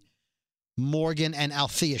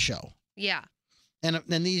Althea show. Yeah. And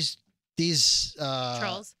then these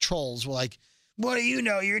trolls were like, what do you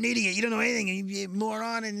know? You're an idiot. You don't know anything. You're a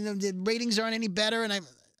moron. And the ratings aren't any better. And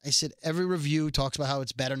I said, every review talks about how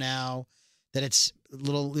it's better now, that it's a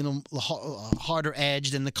little harder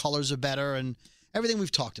edged and the colors are better and everything we've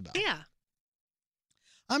talked about. Yeah.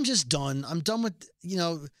 I'm just done. I'm done with,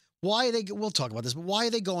 why are they, we'll talk about this, but why are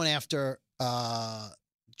they going after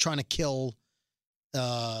trying to kill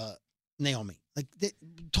Naomi? Like,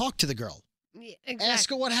 talk to the girl. Yeah, exactly. Ask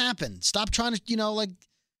her what happened. Stop trying to,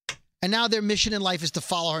 and now their mission in life is to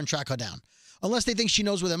follow her and track her down. Unless they think she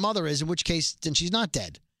knows where their mother is, in which case, then she's not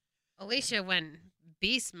dead. Alicia went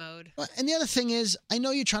beast mode. And the other thing is, I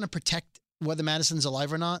know you're trying to protect whether Madison's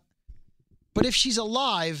alive or not, but if she's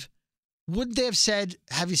alive, wouldn't they have said,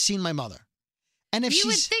 have you seen my mother? And if You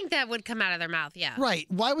would she's think that would come out of their mouth, yeah. right,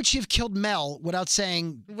 why would she have killed Mel without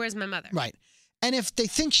saying, Where's my mother? right? And if they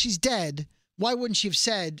think she's dead, why wouldn't she have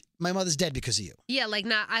said, my mother's dead because of you? Yeah, like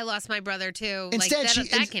not I lost my brother too. Instead,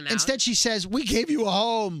 that came out. Instead, she says, we gave you a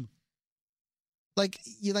home. Like,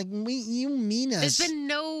 you're like, you mean us. There's been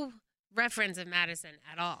no reference of Madison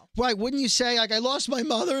at all. Right, wouldn't you say, like, I lost my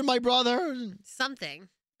mother and my brother? Something.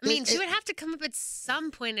 I mean, she would have to come up at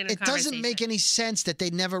some point in a It conversation. doesn't make any sense that they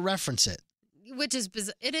never reference it. Which is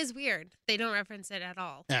bizarre. It is weird. They don't reference it at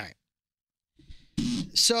all. All right.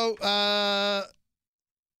 So,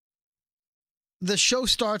 the show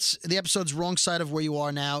starts, the episode's wrong side of where you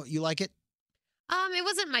are now. You like it? It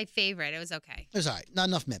wasn't my favorite. It was okay. It was all right. Not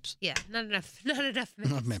enough MIPS. Yeah, not enough. Not enough. Not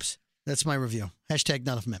enough MIPS. That's my review. Hashtag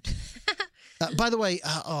not enough MIPS. By the way,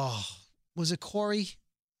 was it Corey?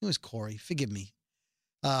 it was Corey, forgive me,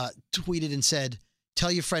 tweeted and said,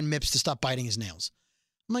 tell your friend Mips to stop biting his nails.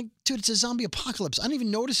 I'm like, dude, it's a zombie apocalypse. I don't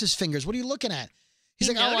even notice his fingers. What are you looking at? He's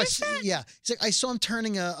You like, oh, noticed that? yeah. He's like, I saw him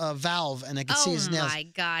turning a valve and I could see his nails. Oh my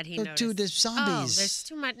God, he But, noticed. dude, there's zombies. Oh, there's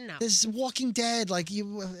too much. No, There's Walking Dead. Like,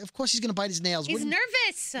 of course he's going to bite his nails. he's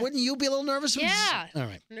nervous. Wouldn't you be a little nervous? Yeah. All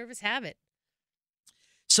right. Nervous habit.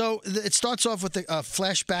 So it starts off with a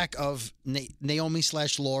flashback of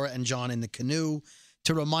Naomi/Laura and John in the canoe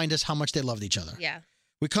to remind us how much they loved each other. Yeah.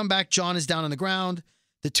 We come back. John is down on the ground.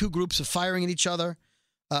 The two groups are firing at each other.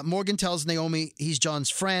 Morgan tells Naomi he's John's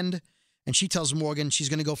friend, and she tells Morgan she's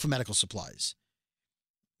going to go for medical supplies.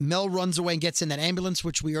 Mel runs away and gets in that ambulance,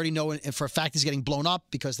 which we already know for a fact is getting blown up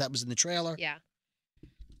because that was in the trailer. Yeah.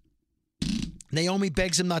 Naomi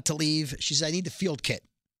begs him not to leave. She says, I need the field kit.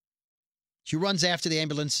 She runs after the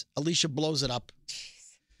ambulance. Alicia blows it up.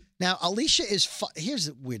 Now, Alicia is... Here's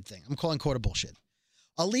the weird thing. I'm calling quarter bullshit.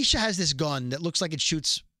 Alicia has this gun that looks like it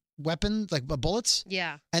shoots weapons, like bullets,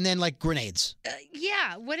 Yeah. and then like grenades.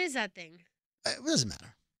 Yeah. What is that thing? It doesn't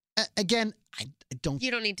matter. Again, I don't...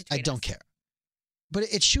 You don't need to. I Tweet don't us. care. But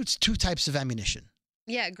it shoots two types of ammunition.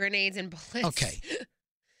 Yeah, grenades and bullets. Okay.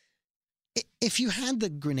 If you had the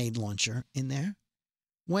grenade launcher in there,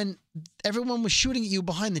 when everyone was shooting at you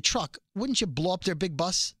behind the truck, wouldn't you blow up their big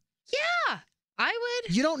bus? Yeah, I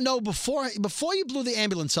would. You don't know before you blew the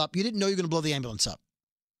ambulance up, you didn't know you were going to blow the ambulance up.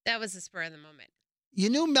 That was the spur of the moment. You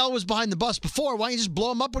knew Mel was behind the bus before. Why don't you just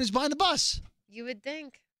blow him up when he's behind the bus? You would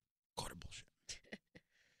think. Quarter bullshit.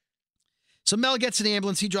 So Mel gets in the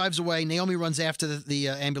ambulance. He drives away. Naomi runs after the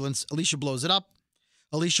ambulance. Alicia blows it up.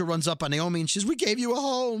 Alicia runs up on Naomi and she says, we gave you a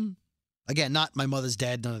home. Again, not my mother's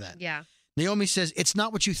dead, none of that. Yeah. Naomi says, it's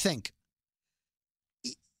not what you think.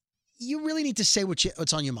 You really need to say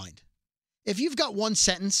what's on your mind. If you've got one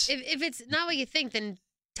sentence, If it's not what you think, then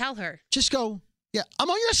tell her. just go, yeah, I'm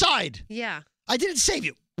on your side. Yeah. I didn't save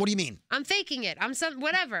you. What do you mean? I'm faking it. I'm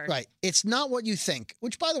whatever. Right. It's not what you think.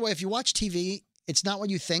 Which, by the way, if you watch TV, it's not what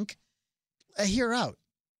you think. Hear her out.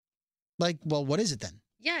 Like, well, what is it then?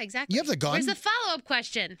 Yeah, exactly. You have the gun. Where's the follow-up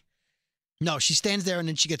question? No, she stands there and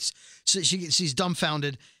then she's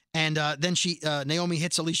dumbfounded. And then Naomi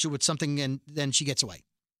hits Alicia with something and then she gets away.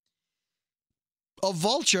 A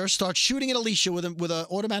vulture starts shooting at Alicia with an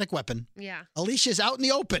automatic weapon. Yeah. Alicia's out in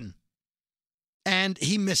the open. And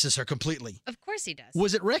he misses her completely. Of course he does.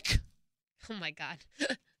 Was it Rick? Oh my God.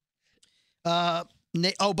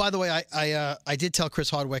 By the way, I did tell Chris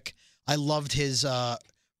Hardwick I loved his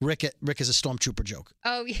Rick as a stormtrooper joke.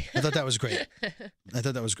 Oh yeah. I thought that was great.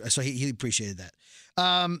 So he appreciated that.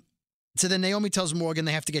 So then Naomi tells Morgan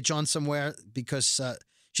they have to get John somewhere because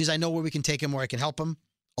she's, I know where we can take him, where I can help him.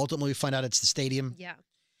 Ultimately, we find out it's the stadium. Yeah.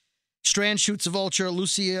 Strand shoots a vulture.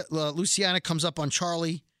 Luciana comes up on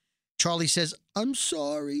Charlie. Charlie says, I'm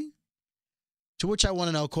sorry. To which I want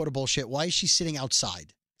to know, quarter bullshit, why is she sitting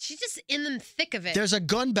outside? She's just in the thick of it. There's a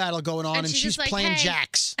gun battle going on and she's she's just like, playing hey.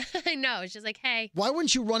 jacks. I know. She's like, hey. Why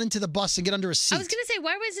wouldn't you run into the bus and get under a seat? I was going to say,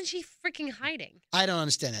 why wasn't she freaking hiding? I don't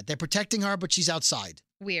understand that. They're protecting her, but she's outside.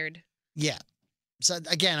 Weird. Yeah. So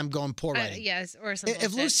again, I'm going poor writing. Yes, or something.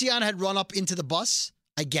 If Luciana had run up into the bus,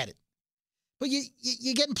 I get it. But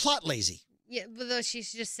you're getting plot lazy. Yeah, although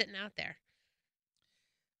she's just sitting out there.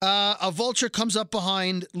 A vulture comes up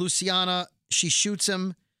behind Luciana. She shoots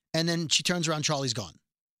him, and then she turns around. Charlie's gone.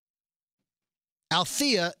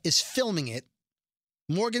 Althea is filming it.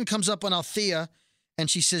 Morgan comes up on Althea, and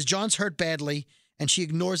she says, John's hurt badly, and she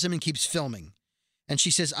ignores him and keeps filming. And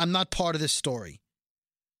she says, I'm not part of this story.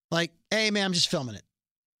 Like, hey, man, I'm just filming it.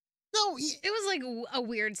 No. It was like a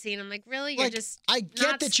weird scene. I'm like, really? You're Like, just I get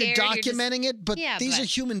not that scared, you're you're just documenting it, but Yeah, these but are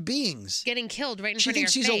human beings. getting killed right in She front of your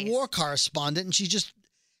thinks she's face. a war correspondent, and she's just,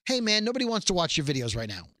 hey, man, nobody wants to watch your videos right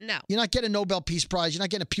now. No, You're not getting a Nobel Peace Prize. You're not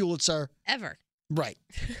getting a Pulitzer. ever. Right.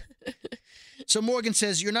 So Morgan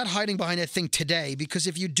says, you're not hiding behind that thing today because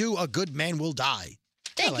if you do, a good man will die.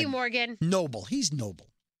 Thank I you, like- Morgan. Noble. He's noble.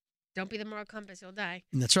 Don't be the moral compass. You'll die.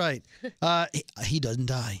 And that's right. He doesn't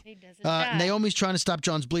die. He doesn't die. Naomi's trying to stop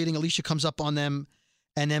John's bleeding. Alicia comes up on them.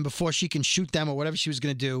 And then before she can shoot them or whatever she was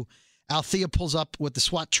going to do, Althea pulls up with the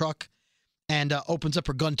SWAT truck and opens up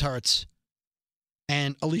her gun turrets.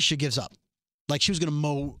 And Alicia gives up. Like she was going to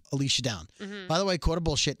mow Alicia down. Mm-hmm. By the way, quarter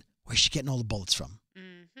bullshit. Where's she getting all the bullets from?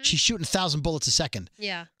 Mm-hmm. She's shooting 1,000 bullets a second.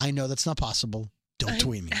 Yeah. I know that's not possible. Don't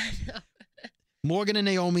tweet me. I know. Morgan and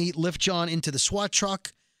Naomi lift John into the SWAT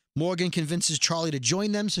truck. Morgan convinces Charlie to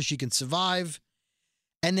join them so she can survive.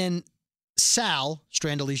 And then Sal,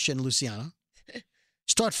 Strand, Alicia, and Luciana,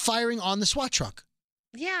 start firing on the SWAT truck.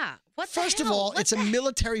 Yeah. What the First of hell? all, What it's a the-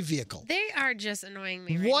 military vehicle. They are just annoying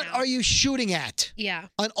me right What now. are you shooting at? Yeah.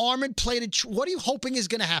 An armored plated what are you hoping is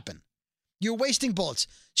going to happen? You're wasting bullets.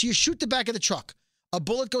 So you shoot the back of the truck. A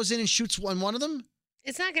bullet goes in and shoots one of them?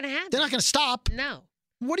 It's not going to happen. They're not going to stop. No.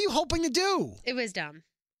 What are you hoping to do? It was dumb.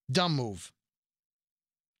 Dumb move.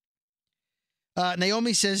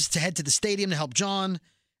 Naomi says to head to the stadium to help John.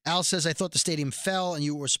 Al says, I thought the stadium fell and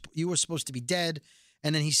you were supposed to be dead.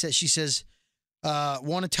 And then she says,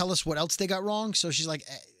 want to tell us what else they got wrong? So she's like,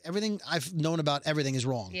 everything I've known about everything is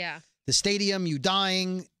wrong. Yeah. The stadium, you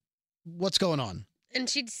dying, what's going on? And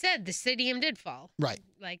she said the stadium did fall. Right.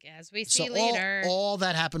 Like, as we see So later. all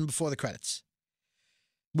that happened before the credits,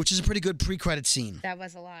 which is a pretty good pre-credit scene. That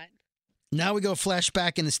was a lot. Now we go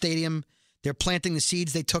flashback in the stadium. They're planting the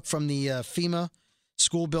seeds they took from the FEMA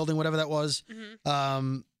school building, whatever that was.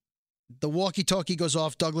 Mm-hmm. The walkie-talkie goes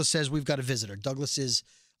off. Douglas says, we've got a visitor. Douglas is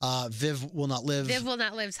Viv will not live. Viv will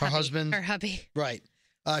not live's Her hubby. husband. Her hubby. Right.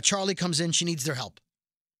 Charlie comes in. She needs their help.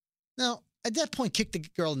 Now, at that point, kick the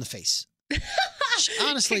girl in the face.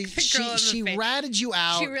 Honestly, Kick the girl in the she face. ratted you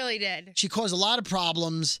out. She really did. She caused a lot of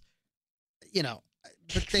problems, but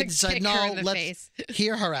they decided, Kick her no, in the let's face.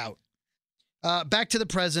 hear her out. Back to the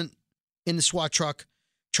present in the SWAT truck.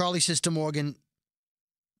 Charlie says to Morgan,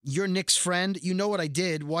 you're Nick's friend. You know what I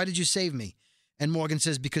did. Why did you save me? And Morgan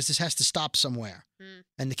says, because this has to stop somewhere. Mm.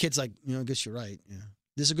 And the kid's like, I guess you're right. Yeah.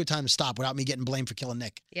 This is a good time to stop without me getting blamed for killing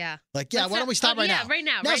Nick. Yeah. Like, yeah, Let's why don't we stop right yeah, now? right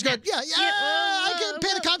now. Now's right good. Yeah, I can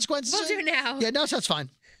pay the consequences. We'll do it now. Yeah, no, that's fine.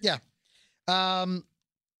 Yeah.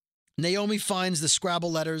 Naomi finds the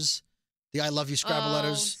Scrabble letters, the I love you Scrabble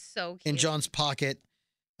letters So cute. in John's pocket.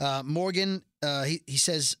 Morgan, he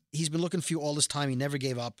says he's been looking for you all this time. He never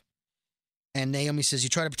gave up. And Naomi says, you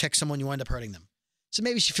try to protect someone, you wind up hurting them. So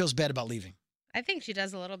maybe she feels bad about leaving. I think she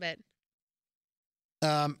does a little bit.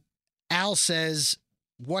 Al says,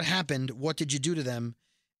 what happened? What did you do to them?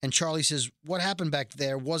 And Charlie says, what happened back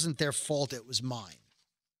there wasn't their fault. It was mine.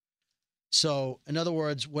 So, in other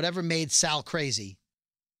words, whatever made Sal crazy,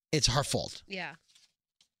 it's her fault. Yeah.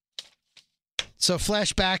 So,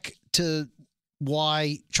 flashback to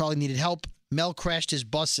why Charlie needed help. Mel crashed his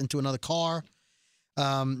bus into another car.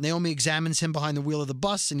 Naomi examines him behind the wheel of the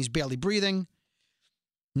bus, and he's barely breathing.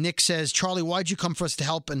 Nick says, Charlie, why'd you come for us to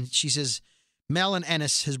help? And she says, Mel and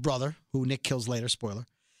Ennis, his brother, who Nick kills later, spoiler,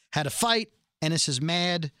 had a fight. Ennis is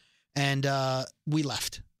mad, and we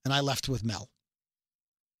left. And I left with Mel.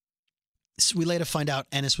 So we later find out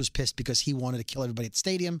Ennis was pissed because he wanted to kill everybody at the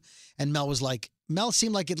stadium. And Mel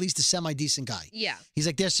seemed like at least a semi-decent guy. Yeah. He's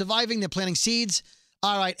like, they're surviving, they're planting seeds.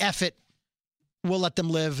 All right, F it. We'll let them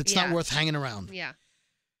live. It's not Yeah. worth hanging around. Yeah.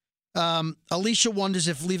 Alicia wonders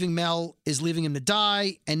if leaving Mel is leaving him to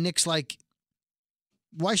die. And Nick's like,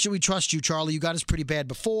 why should we trust you, Charlie? You got us pretty bad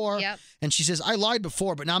before. Yep. And she says, I lied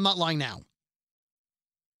before, but now I'm not lying now.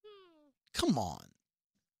 Come on.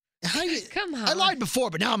 How you, Come on. I lied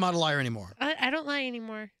before, but now I'm not a liar anymore. I don't lie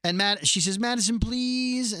anymore. And she says, Madison,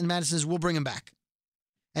 please. And Madison says, we'll bring him back.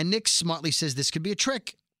 And Nick smartly says, this could be a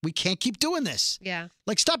trick. We can't keep doing this. Yeah.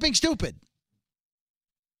 Like, stop being stupid.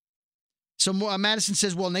 So Madison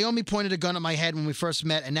says, well, Naomi pointed a gun at my head when we first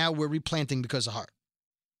met, and now we're replanting because of her.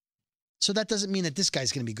 So that doesn't mean that this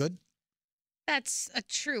guy's going to be good. That's a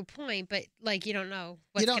true point, but like you don't know You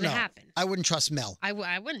what's don't going to know. happen. I wouldn't trust Mel. I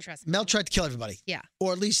wouldn't trust him. Mel tried to kill everybody. Yeah.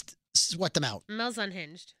 Or at least sweat them out. Mel's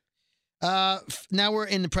unhinged. Now we're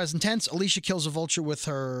in the present tense. Alicia kills a vulture with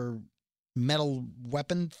her metal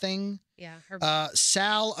weapon thing. Yeah. Her.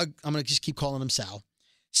 Sal, I'm going to just keep calling him Sal.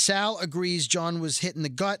 Sal agrees John was hit in the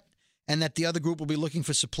gut and that the other group will be looking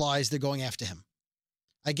for supplies. They're going after him.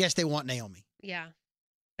 I guess they want Naomi. Yeah.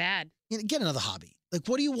 Bad. Get another hobby. Like,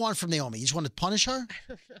 what do you want from Naomi? You just want to punish her? I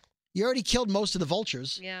don't know. You already killed most of the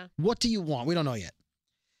vultures. Yeah. What do you want? We don't know yet.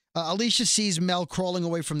 Alicia sees Mel crawling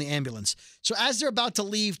away from the ambulance. So as they're about to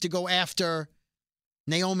leave to go after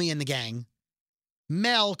Naomi and the gang,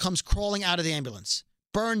 Mel comes crawling out of the ambulance.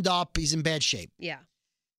 Burned up. He's in bad shape. Yeah.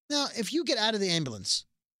 Now, if you get out of the ambulance,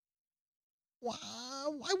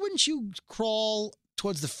 why wouldn't you crawl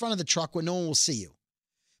towards the front of the truck where no one will see you?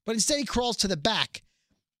 But instead he crawls to the back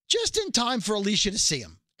just in time for Alicia to see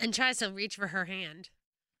him. And tries to reach for her hand.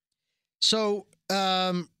 So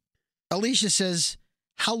Alicia says,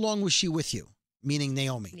 how long was she with you? Meaning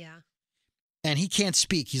Naomi. Yeah. And he can't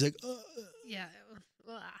speak. He's like, Yeah.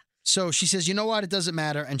 Ugh. So she says, you know what? It doesn't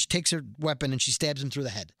matter. And she takes her weapon and she stabs him through the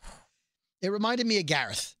head. It reminded me of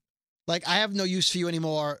Gareth. Like, I have no use for you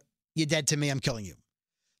anymore. You're dead to me. I'm killing you.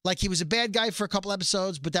 Like, he was a bad guy for a couple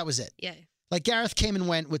episodes, but that was it. Yeah. Like, Gareth came and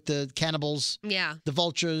went with the cannibals, Yeah. the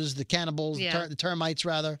vultures, the cannibals, Yeah. the termites,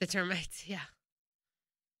 rather. The termites. Yeah.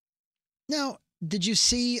 Now, Did you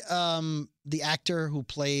see the actor who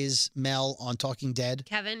plays Mel on Talking Dead?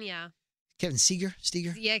 Kevin, yeah. Kevin Steger?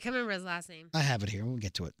 Yeah, I can't remember his last name. I have it here. We'll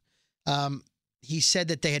get to it. He said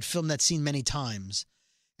that they had filmed that scene many times,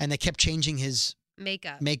 and they kept changing his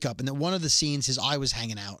makeup. And then one of the scenes, his eye was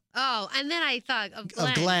hanging out. Oh, and then I thought of Glenn.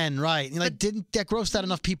 Of Glenn, right. And like, didn't that grossed out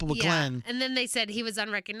enough people with Glenn? And then they said he was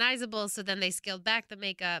unrecognizable, so then they scaled back the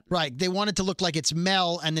makeup. Right. They wanted to look like it's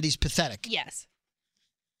Mel and that he's pathetic. Yes.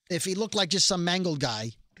 If he looked like just some mangled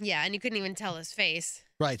guy. Yeah, and you couldn't even tell his face.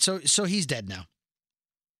 Right. So he's dead now.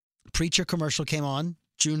 Preacher commercial came on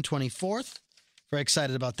June 24th. Very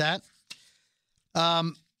excited about that.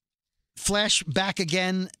 Flash back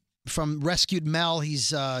again from rescued Mel.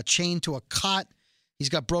 He's chained to a cot. He's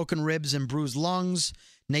got broken ribs and bruised lungs.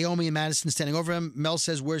 Naomi and Madison standing over him. Mel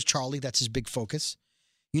says, "Where's Charlie?" That's his big focus.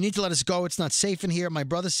 "You need to let us go. It's not safe in here. My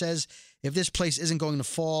brother says if this place isn't going to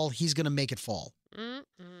fall, he's going to make it fall."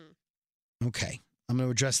 Okay. I'm going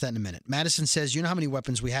to address that in a minute. Madison says, "You know how many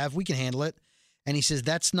weapons we have? We can handle it." And he says,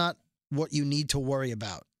 "That's not what you need to worry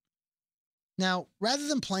about." Now, rather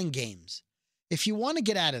than playing games, if you want to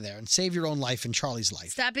get out of there and save your own life and Charlie's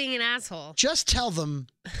life, stop being an asshole. Just tell them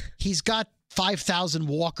he's got 5,000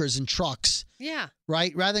 walkers and trucks. Yeah.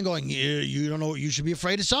 Right? Rather than going, "Yeah, you don't know. You should be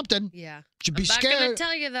afraid of something." Yeah. You should be I'm scared. not going to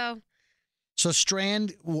tell you, though. So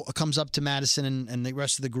Strand comes up to Madison and the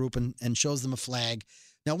rest of the group and shows them a flag.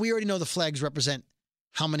 Now, we already know the flags represent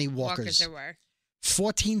how many walkers there were.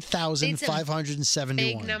 14,571.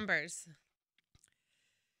 Big numbers.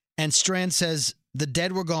 And Strand says the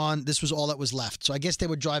dead were gone. This was all that was left. So I guess they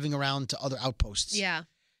were driving around to other outposts. Yeah.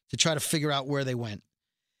 To try to figure out where they went.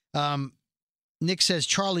 Nick says,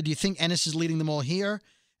 "Charlie, do you think Ennis is leading them all here?"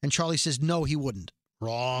 And Charlie says, "No, he wouldn't."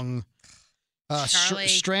 Wrong.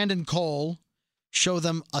 Strand and Cole show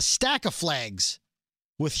them a stack of flags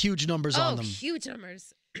with huge numbers on them. Huge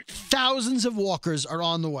numbers. Thousands of walkers are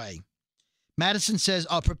on the way. Madison says,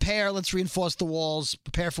 "Prepare. Let's reinforce the walls.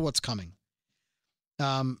 Prepare for what's coming."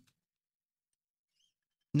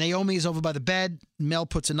 Naomi is over by the bed. Mel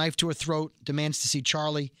puts a knife to her throat, demands to see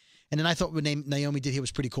Charlie. And then I thought what Naomi did here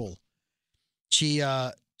was pretty cool. She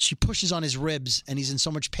pushes on his ribs, and he's in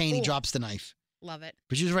so much pain, he drops the knife. Love it.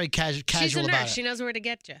 But she was very casual about it. She's a nurse. She knows where to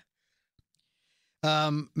get you.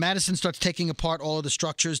 Madison starts taking apart all of the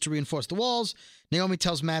structures to reinforce the walls. Naomi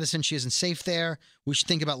tells Madison she isn't safe there. We should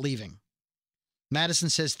think about leaving. Madison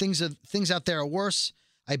says things out there are worse.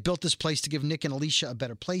 I built this place to give Nick and Alicia a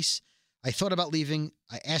better place. I thought about leaving.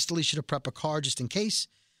 I asked Alicia to prep a car just in case,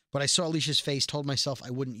 but I saw Alicia's face, told myself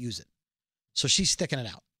I wouldn't use it. So she's sticking it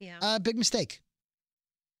out. Yeah. Big mistake.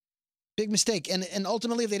 Big mistake. And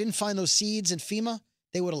ultimately, if they didn't find those seeds in FEMA,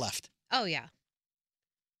 they would have left. Oh, yeah.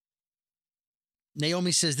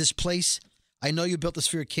 Naomi says, "This place, I know you built this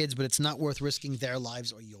for your kids, but it's not worth risking their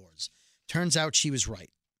lives or yours." Turns out she was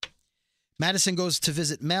right. Madison goes to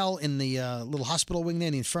visit Mel in the little hospital wing there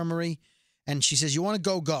in the infirmary, and she says, "You want to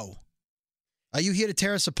go, go. Are you here to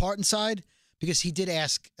tear us apart inside?" Because he did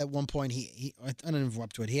ask at one point, I don't know if we're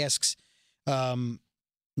up to it, he asks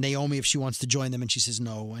Naomi if she wants to join them, and she says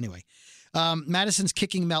no. Anyway, Madison's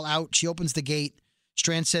kicking Mel out. She opens the gate.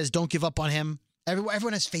 Strand says, "Don't give up on him."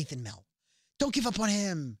 Everyone has faith in Mel. Don't give up on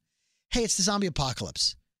him. Hey, it's the zombie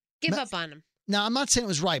apocalypse. Give up on him. Now, I'm not saying it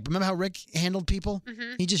was right, but remember how Rick handled people?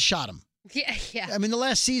 Mm-hmm. He just shot him. Yeah. I mean, the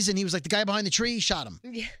last season, he was like the guy behind the tree, shot him.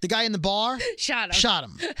 Yeah. The guy in the bar, shot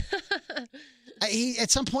him.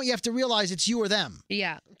 At some point, you have to realize it's you or them.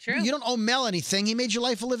 Yeah, true. You don't owe Mel anything. He made your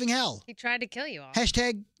life a living hell. He tried to kill you all.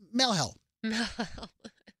 Hashtag Mel hell.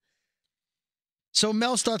 So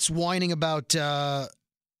Mel starts whining about the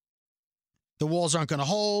walls aren't going to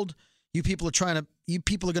hold. You people are going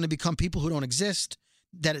to become people who don't exist,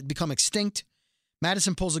 that have become extinct.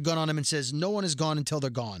 Madison pulls a gun on him and says, "No one is gone until they're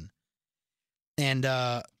gone." And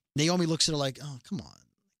Naomi looks at her like, "Oh, come on.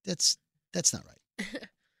 That's not right."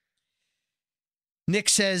 Nick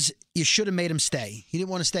says, "You should have made him stay. He didn't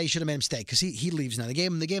want to stay. You should have made him stay," because he leaves now. They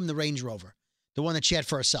gave him the Range Rover, the one that she had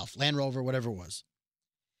for herself, Land Rover, whatever it was.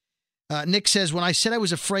 Nick says, "When I said I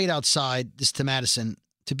was afraid outside," this to Madison,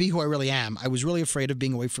 "to be who I really am, I was really afraid of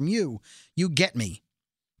being away from you. You get me.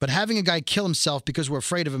 But having a guy kill himself because we're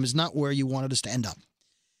afraid of him is not where you wanted us to end up."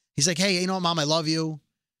 He's like, "Hey, you know what, Mom? I love you.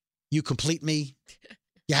 You complete me.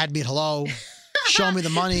 You had me at hello. Show me the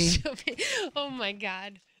money." Oh, my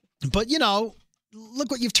God. But,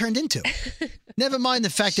 look what you've turned into. Never mind the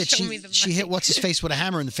fact that she hit what's-his-face with a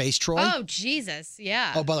hammer in the face, Troy. Oh, Jesus.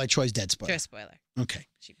 Yeah. Oh, by the way, Troy's dead, spoiler. Just spoiler. Okay.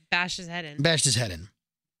 She bashed his head in. Bashed his head in.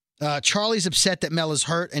 Charlie's upset that Mel is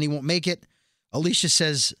hurt and he won't make it. Alicia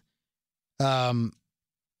says,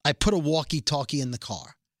 "I put a walkie-talkie in the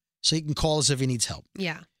car so he can call us if he needs help."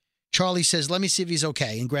 Yeah. Charlie says, let me see if he's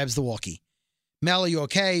okay, and grabs the walkie. Mel, are you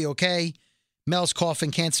okay? You okay? Mel's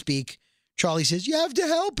coughing, can't speak. Charlie says, you have to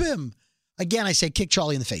help him. Again, I say, kick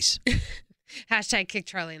Charlie in the face. Hashtag kick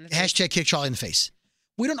Charlie in the face. Hashtag kick Charlie in the face.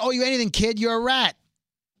 We don't owe you anything, kid. You're a rat.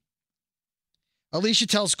 Alicia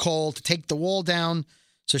tells Cole to take the wall down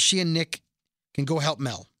so she and Nick can go help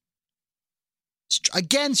Mel.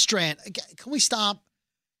 Again, Strand. Can we stop?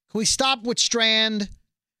 Can we stop with Strand?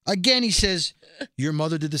 Again, he says, your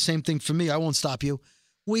mother did the same thing for me. I won't stop you.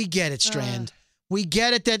 We get it, Strand. We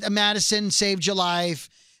get it that Madison saved your life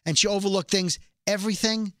and she overlooked things.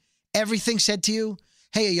 Everything said to you,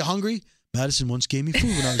 hey, are you hungry? Madison once gave me food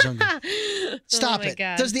when I was hungry. Stop it.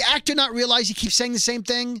 God. Does the actor not realize he keeps saying the same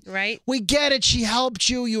thing? Right. We get it. She helped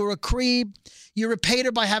you. You were a creep. You repaid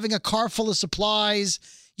her by having a car full of supplies.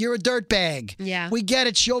 You're a dirtbag. Yeah. We get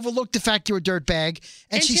it. She overlooked the fact you're a dirtbag.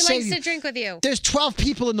 And she saved likes you. to drink with you. There's 12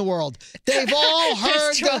 people in the world. They've all heard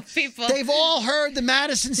There's 12 people. They've all heard the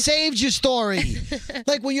Madison saved you story.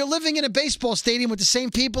 Like when you're living in a baseball stadium with the same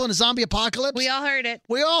people in a zombie apocalypse. We all heard it.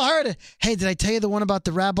 We all heard it. Hey, did I tell you the one about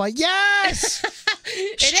the rabbi? Yes!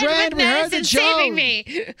 Strand, we heard the Madison joke. saving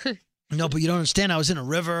me. No, but you don't understand. I was in a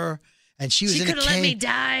river, and she was She in a could have cave. let me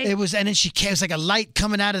die. It was, and then it was like a light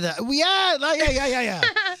coming out of the. Yeah.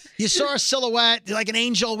 You saw a silhouette, like an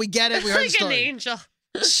angel. We get it. We heard the Like story. an angel.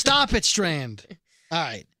 Stop it, Strand. All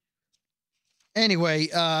right. Anyway,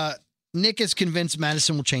 Nick is convinced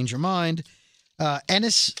Madison will change her mind.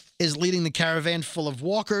 Ennis is leading the caravan full of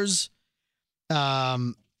walkers.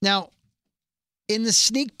 Now, in the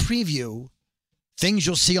sneak preview, things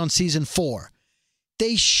you'll see on season 4,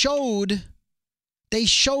 they showed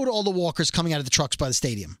all the walkers coming out of the trucks by the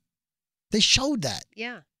stadium. They showed that.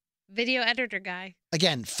 Yeah. Video editor guy.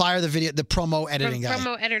 Again, fire the promo editing guy.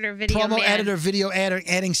 Promo editor, video Promo man. editor, video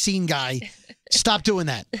adding scene guy. Stop doing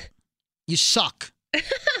that. You suck.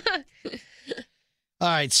 All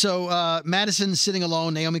right, so Madison's sitting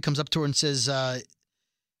alone. Naomi comes up to her and says,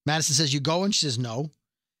 Madison says, you going? She says, no.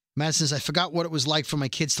 Madison says, I forgot what it was like for my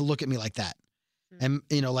kids to look at me like that. And,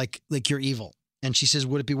 like you're evil. And she says,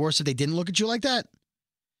 would it be worse if they didn't look at you like that?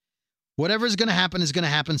 Whatever is going to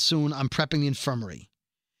happen soon. I'm prepping the infirmary.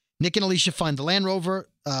 Nick and Alicia find the Land Rover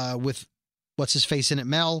with what's-his-face in it,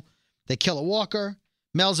 Mel. They kill a walker.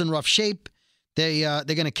 Mel's in rough shape. They're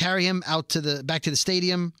going to carry him out back to the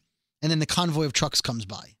stadium, and then the convoy of trucks comes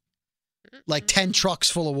by. Like 10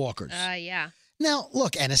 trucks full of walkers. Yeah. Now,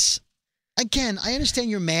 look, Ennis, again, I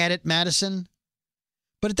understand you're mad at Madison,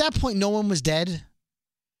 but at that point, no one was dead.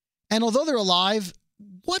 And although they're alive,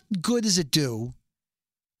 what good does it do?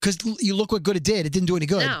 Because you look what good it did. It didn't do any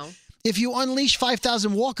good. No. If you unleash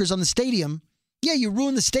 5,000 walkers on the stadium, yeah, you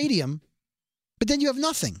ruin the stadium, but then you have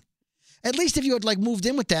nothing. At least if you had moved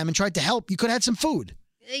in with them and tried to help, you could have had some food.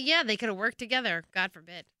 Yeah, they could have worked together. God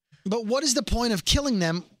forbid. But what is the point of killing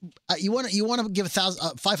them? You want to give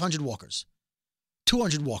 500 walkers,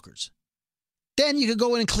 200 walkers. Then you could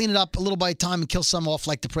go in and clean it up a little by time and kill some off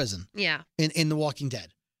like the prison. Yeah. In The Walking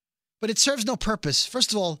Dead. But it serves no purpose.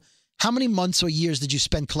 First of all, how many months or years did you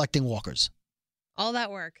spend collecting walkers? All that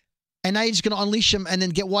work. And now you're just going to unleash them and then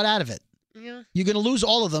get what out of it? Yeah. You're going to lose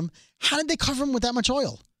all of them. How did they cover them with that much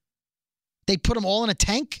oil? They put them all in a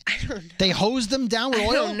tank? I don't know. They hosed them down with oil?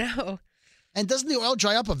 I don't know. And doesn't the oil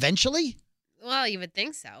dry up eventually? Well, you would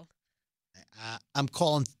think so. I'm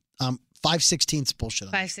calling 5/16 bullshit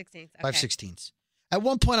on 5/16. Okay. 5/16. At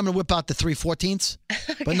one point, I'm going to whip out the 3/14,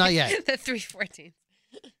 but not yet. The 3/14.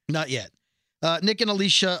 Not yet. Nick and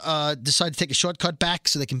Alicia decide to take a shortcut back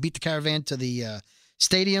so they can beat the caravan to the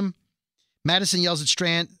stadium. Madison yells at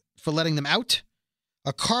Strand for letting them out.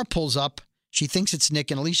 A car pulls up. She thinks it's Nick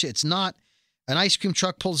and Alicia. It's not. An ice cream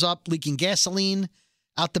truck pulls up, leaking gasoline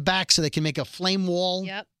out the back so they can make a flame wall.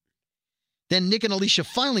 Yep. Then Nick and Alicia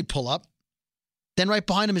finally pull up. Then right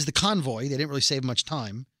behind them is the convoy. They didn't really save much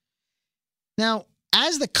time. Now,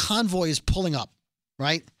 as the convoy is pulling up,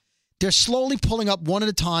 right, they're slowly pulling up one at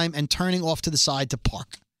a time and turning off to the side to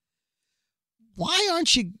park. Why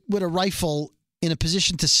aren't you with a rifle in a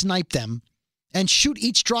position to snipe them and shoot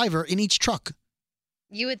each driver in each truck?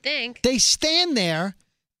 You would think. They stand there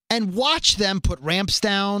and watch them put ramps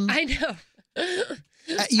down. I know.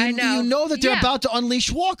 You know that they're Yeah. about to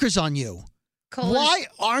unleash walkers on you. Colin, Why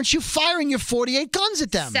aren't you firing your 48 guns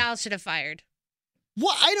at them? Sal should have fired.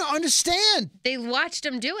 What? I don't understand. They watched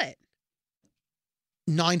him do it.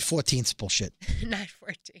 9/14 bullshit.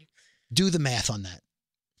 9/14. Do the math on that.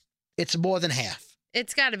 It's more than half.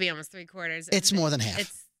 It's got to be almost 3/4. It's more than half.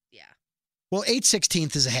 It's, yeah. Well,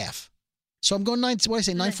 8/16 is a half. So I'm going 9. What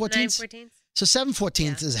did I say? 9/14. 9/14. So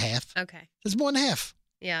 7/14 Yeah. is a half. Okay. It's more than half.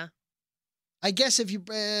 Yeah. I guess if you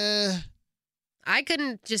I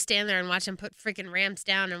couldn't just stand there and watch them put freaking ramps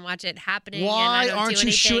down and watch it happening. Why and I aren't do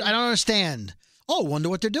you shooting? anything. I don't understand. Oh, wonder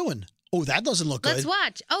what they're doing. Oh, that doesn't look good. Let's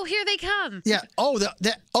watch. Oh, here they come. Yeah. Oh,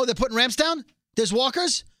 they're putting ramps down? There's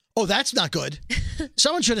walkers? Oh, that's not good.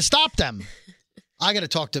 Someone should have stopped them. I'm going to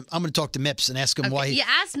talk to Mips and ask him Okay. why. Yeah,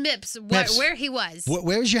 ask Mips where he was.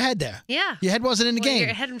 Where's your head there? Yeah. Your head wasn't in the game.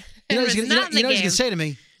 Your head was he's gonna, not in the what he's game. going to say to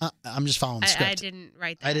me? I'm just following the script. I didn't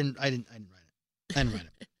write that. I didn't write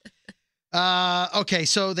it. Okay,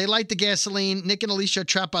 so they light the gasoline. Nick and Alicia are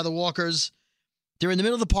trapped by the walkers. They're in the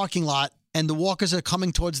middle of the parking lot, and the walkers are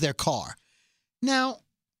coming towards their car. Now,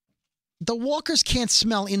 the walkers can't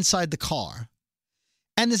smell inside the car,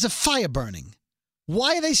 and there's a fire burning.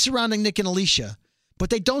 Why are they surrounding Nick and Alicia, but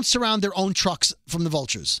they don't surround their own trucks from the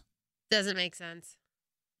vultures? Doesn't make sense.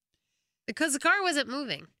 Because the car wasn't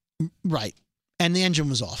moving. Right, and the engine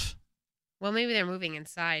was off. Well, maybe they're moving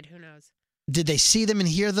inside. Who knows? Did they see them and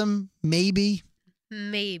hear them? Maybe.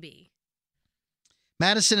 Maybe.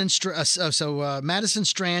 Madison and Madison,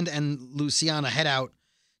 Strand, and Luciana head out.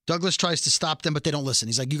 Douglas tries to stop them, but they don't listen.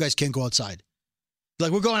 He's like, "You guys can't go outside." They're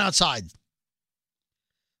like, "We're going outside."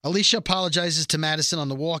 Alicia apologizes to Madison on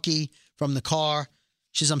the walkie from the car.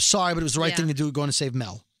 She says, "I'm sorry, but it was the right thing to do, going to save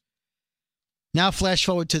Mel." Now, flash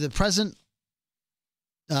forward to the present.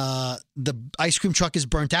 The ice cream truck is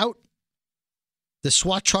burnt out. The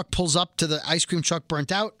SWAT truck pulls up to the ice cream truck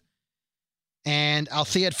burnt out. And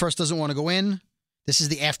Althea at first doesn't want to go in. This is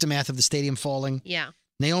the aftermath of the stadium falling. Yeah.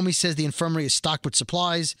 Naomi says the infirmary is stocked with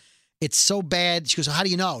supplies. It's so bad. She goes, "How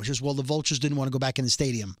do you know?" She goes, "Well, the vultures didn't want to go back in the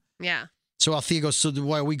stadium." Yeah. So Althea goes, "So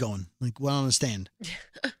why are we going?" Like, well, I don't understand.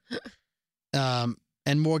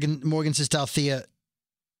 And Morgan says to Althea,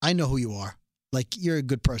 "I know who you are. Like, you're a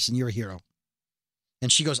good person. You're a hero."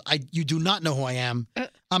 And she goes, "You do not know who I am.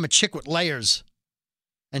 I'm a chick with layers."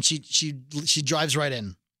 And she drives right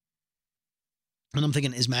in. And I'm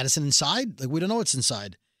thinking, is Madison inside? Like, we don't know what's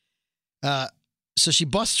inside. So she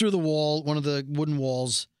busts through the wall, one of the wooden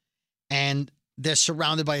walls, and they're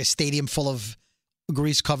surrounded by a stadium full of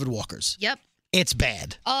grease-covered walkers. Yep. It's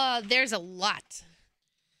bad. There's a lot.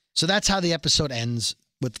 So that's how the episode ends,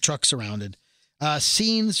 with the truck surrounded.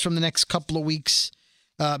 Scenes from the next couple of weeks.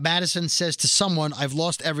 Madison says to someone, "I've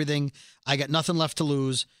lost everything. I got nothing left to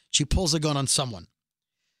lose." She pulls a gun on someone.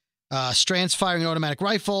 Strand's firing an automatic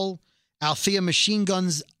rifle. Althea machine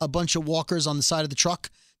guns a bunch of walkers on the side of the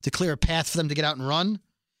truck to clear a path for them to get out and run.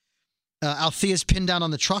 Althea's pinned down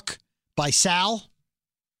on the truck by Sal.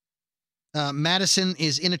 Madison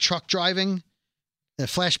is in a truck driving.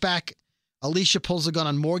 Flashback. Alicia pulls a gun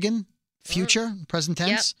on Morgan. Future, present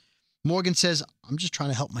tense. Yep. Morgan says, "I'm just trying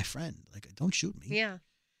to help my friend. Like, don't shoot me." Yeah.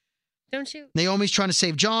 Don't shoot. Naomi's trying to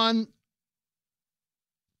save John.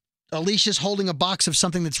 Alicia's holding a box of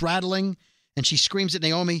something that's rattling, and she screams at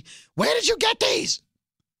Naomi, "Where did you get these?"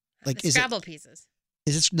 Like, the Scrabble pieces.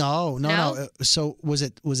 Is it? No. So was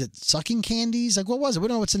it sucking candies? Like, what was it? We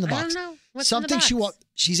don't know what's in the box. I don't know. What's something in the box?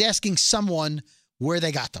 She's asking someone where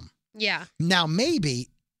they got them. Yeah. Now, maybe,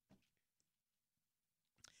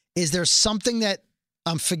 is there something that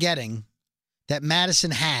I'm forgetting that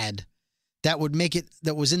Madison had that would make it,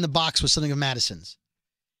 that was in the box with something of Madison's?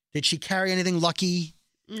 Did she carry anything lucky?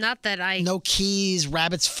 Not that I... No keys,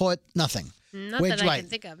 rabbit's foot, nothing. Not that I can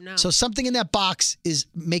think of, no. So something in that box is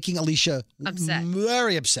making Alicia upset.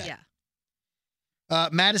 Very upset. Yeah.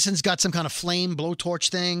 Madison's got some kind of flame blowtorch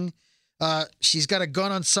thing. She's got a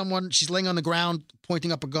gun on someone. She's laying on the ground,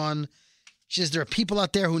 pointing up a gun. She says, "There are people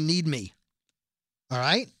out there who need me." All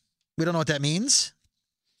right? We don't know what that means.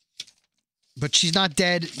 But she's not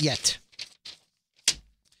dead yet.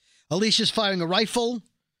 Alicia's firing a rifle.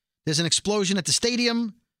 There's an explosion at the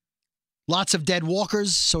stadium. Lots of dead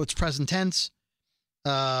walkers, so it's present tense.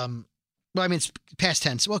 Well, I mean, it's past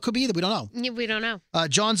tense. Well, it could be either. We don't know. Yeah, we don't know.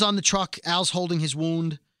 John's on the truck. Al's holding his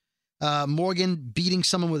wound. Morgan beating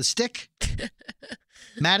someone with a stick.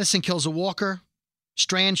 Madison kills a walker.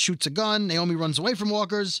 Strand shoots a gun. Naomi runs away from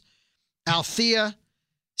walkers. Althea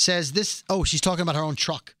says this. Oh, she's talking about her own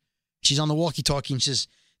truck. She's on the walkie-talkie and she says,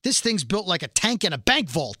 "This thing's built like a tank in a bank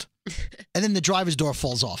vault." And then the driver's door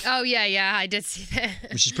falls off. Oh, yeah, I did see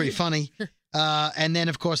that. Which is pretty funny. And then,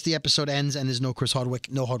 of course, the episode ends and there's no Chris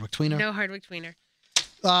Hardwick, no Hardwick Tweener. No Hardwick Tweener.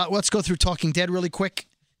 Let's go through Talking Dead really quick.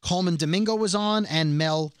 Coleman Domingo was on and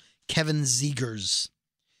Mel Kevin Zegers.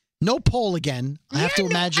 No poll again. I have to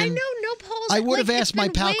imagine. I know, no polls. I would have Like, asked my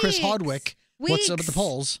it's been pal Chris weeks. Hardwick what's up with the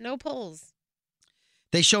polls. No polls.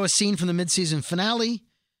 They show a scene from the mid-season finale.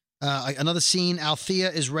 Another scene,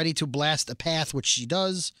 Althea is ready to blast a path, which she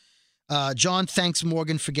does. John thanks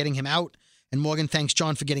Morgan for getting him out, and Morgan thanks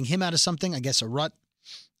John for getting him out of something, I guess a rut.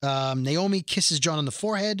 Naomi kisses John on the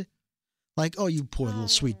forehead. Like, oh, you poor little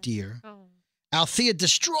sweet deer. Oh. Althea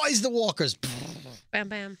destroys the walkers. Bam,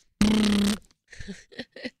 bam.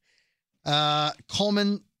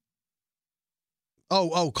 Coleman.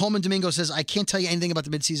 Coleman Domingo says, I can't tell you anything about the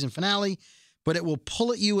midseason finale, but it will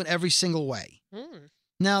pull at you in every single way. Mm.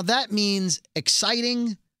 Now, that means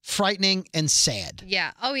exciting, frightening, and sad.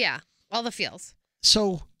 Yeah. Oh, yeah. All the feels.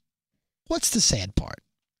 So, what's the sad part?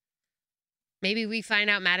 Maybe we find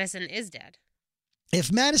out Madison is dead. If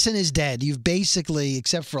Madison is dead, you've basically,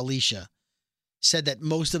 except for Alicia, said that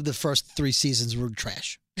most of the first 3 seasons were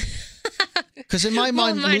trash. Because in my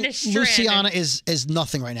mind, Luciana is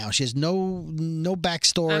nothing right now. She has no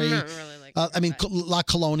backstory. I'm not really like I mean, La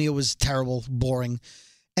Colonia was terrible, boring.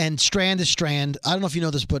 And Strand is Strand. I don't know if you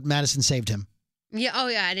know this, but Madison saved him. Yeah. Oh,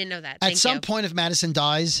 yeah. I didn't know that. At some point, if Madison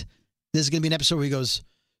dies, there's going to be an episode where he goes,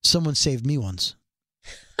 someone saved me once.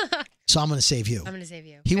 So I'm going to save you. I'm going to save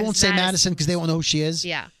you. He won't say Madison because they won't know who she is.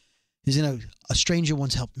 Yeah. He's a stranger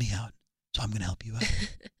once helped me out, so I'm going to help you out.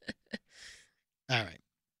 All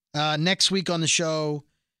right. Next week on the show,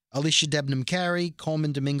 Alicia Debnam Carey,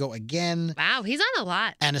 Coleman Domingo again. Wow, he's on a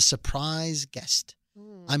lot. And a surprise guest.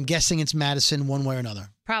 Ooh. I'm guessing it's Madison one way or another.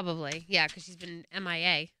 Probably. Yeah, because she's been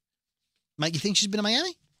MIA. Mike, you think she's been in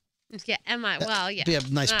Miami? Yeah, well, yeah. Be a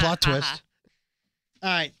nice plot twist. All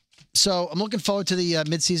right. So I'm looking forward to the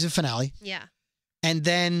mid-season finale. Yeah. And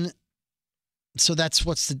then, so that's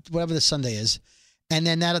whatever the Sunday is. And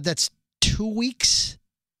then that's 2 weeks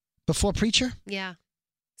before Preacher. Yeah.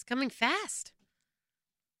 It's coming fast.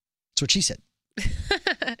 That's what she said.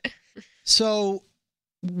 So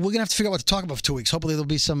we're going to have to figure out what to talk about for 2 weeks. Hopefully there'll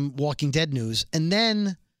be some Walking Dead news. And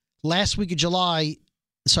then last week of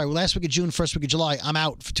June, first week of July, I'm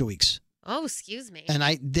out for 2 weeks. Oh, excuse me.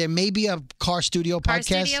 And there may be a Car Studio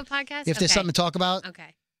podcast. If there's something to talk about.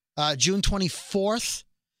 Okay. June 24th.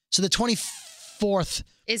 So the 24th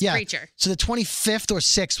is Preacher. So the 25th or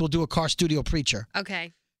 6th, we'll do a Car Studio Preacher.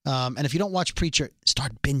 Okay. And if you don't watch Preacher,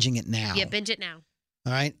 start binging it now. Yeah, binge it now.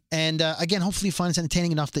 All right. And again, hopefully you find it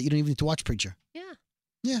entertaining enough that you don't even need to watch Preacher. Yeah.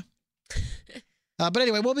 Yeah. But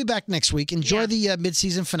anyway, we'll be back next week. Enjoy the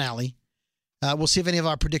mid-season finale. We'll see if any of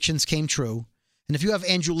our predictions came true. And if you have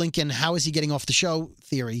Andrew Lincoln, how is he getting off the show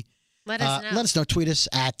theory? Let us know. Let us know. Tweet us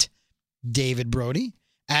at David Brody,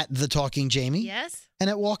 at The Talking Jamie. Yes. And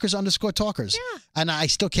at Walkers_Talkers. Yeah. And I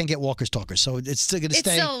still can't get Walkers Talkers, so it's still going to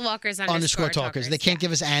stay. It's still Walkers_Talkers. They can't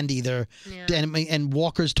give us and either. Yeah. And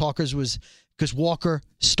Walkers Talkers was because Walker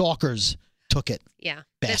Stalkers took it. Yeah.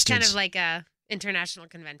 Bastards. It's kind of like a international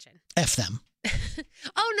convention. F them.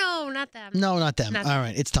 Oh, no, not them. No, not them. All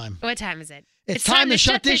right, it's time. What time is it? It's time to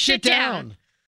shut this shit down.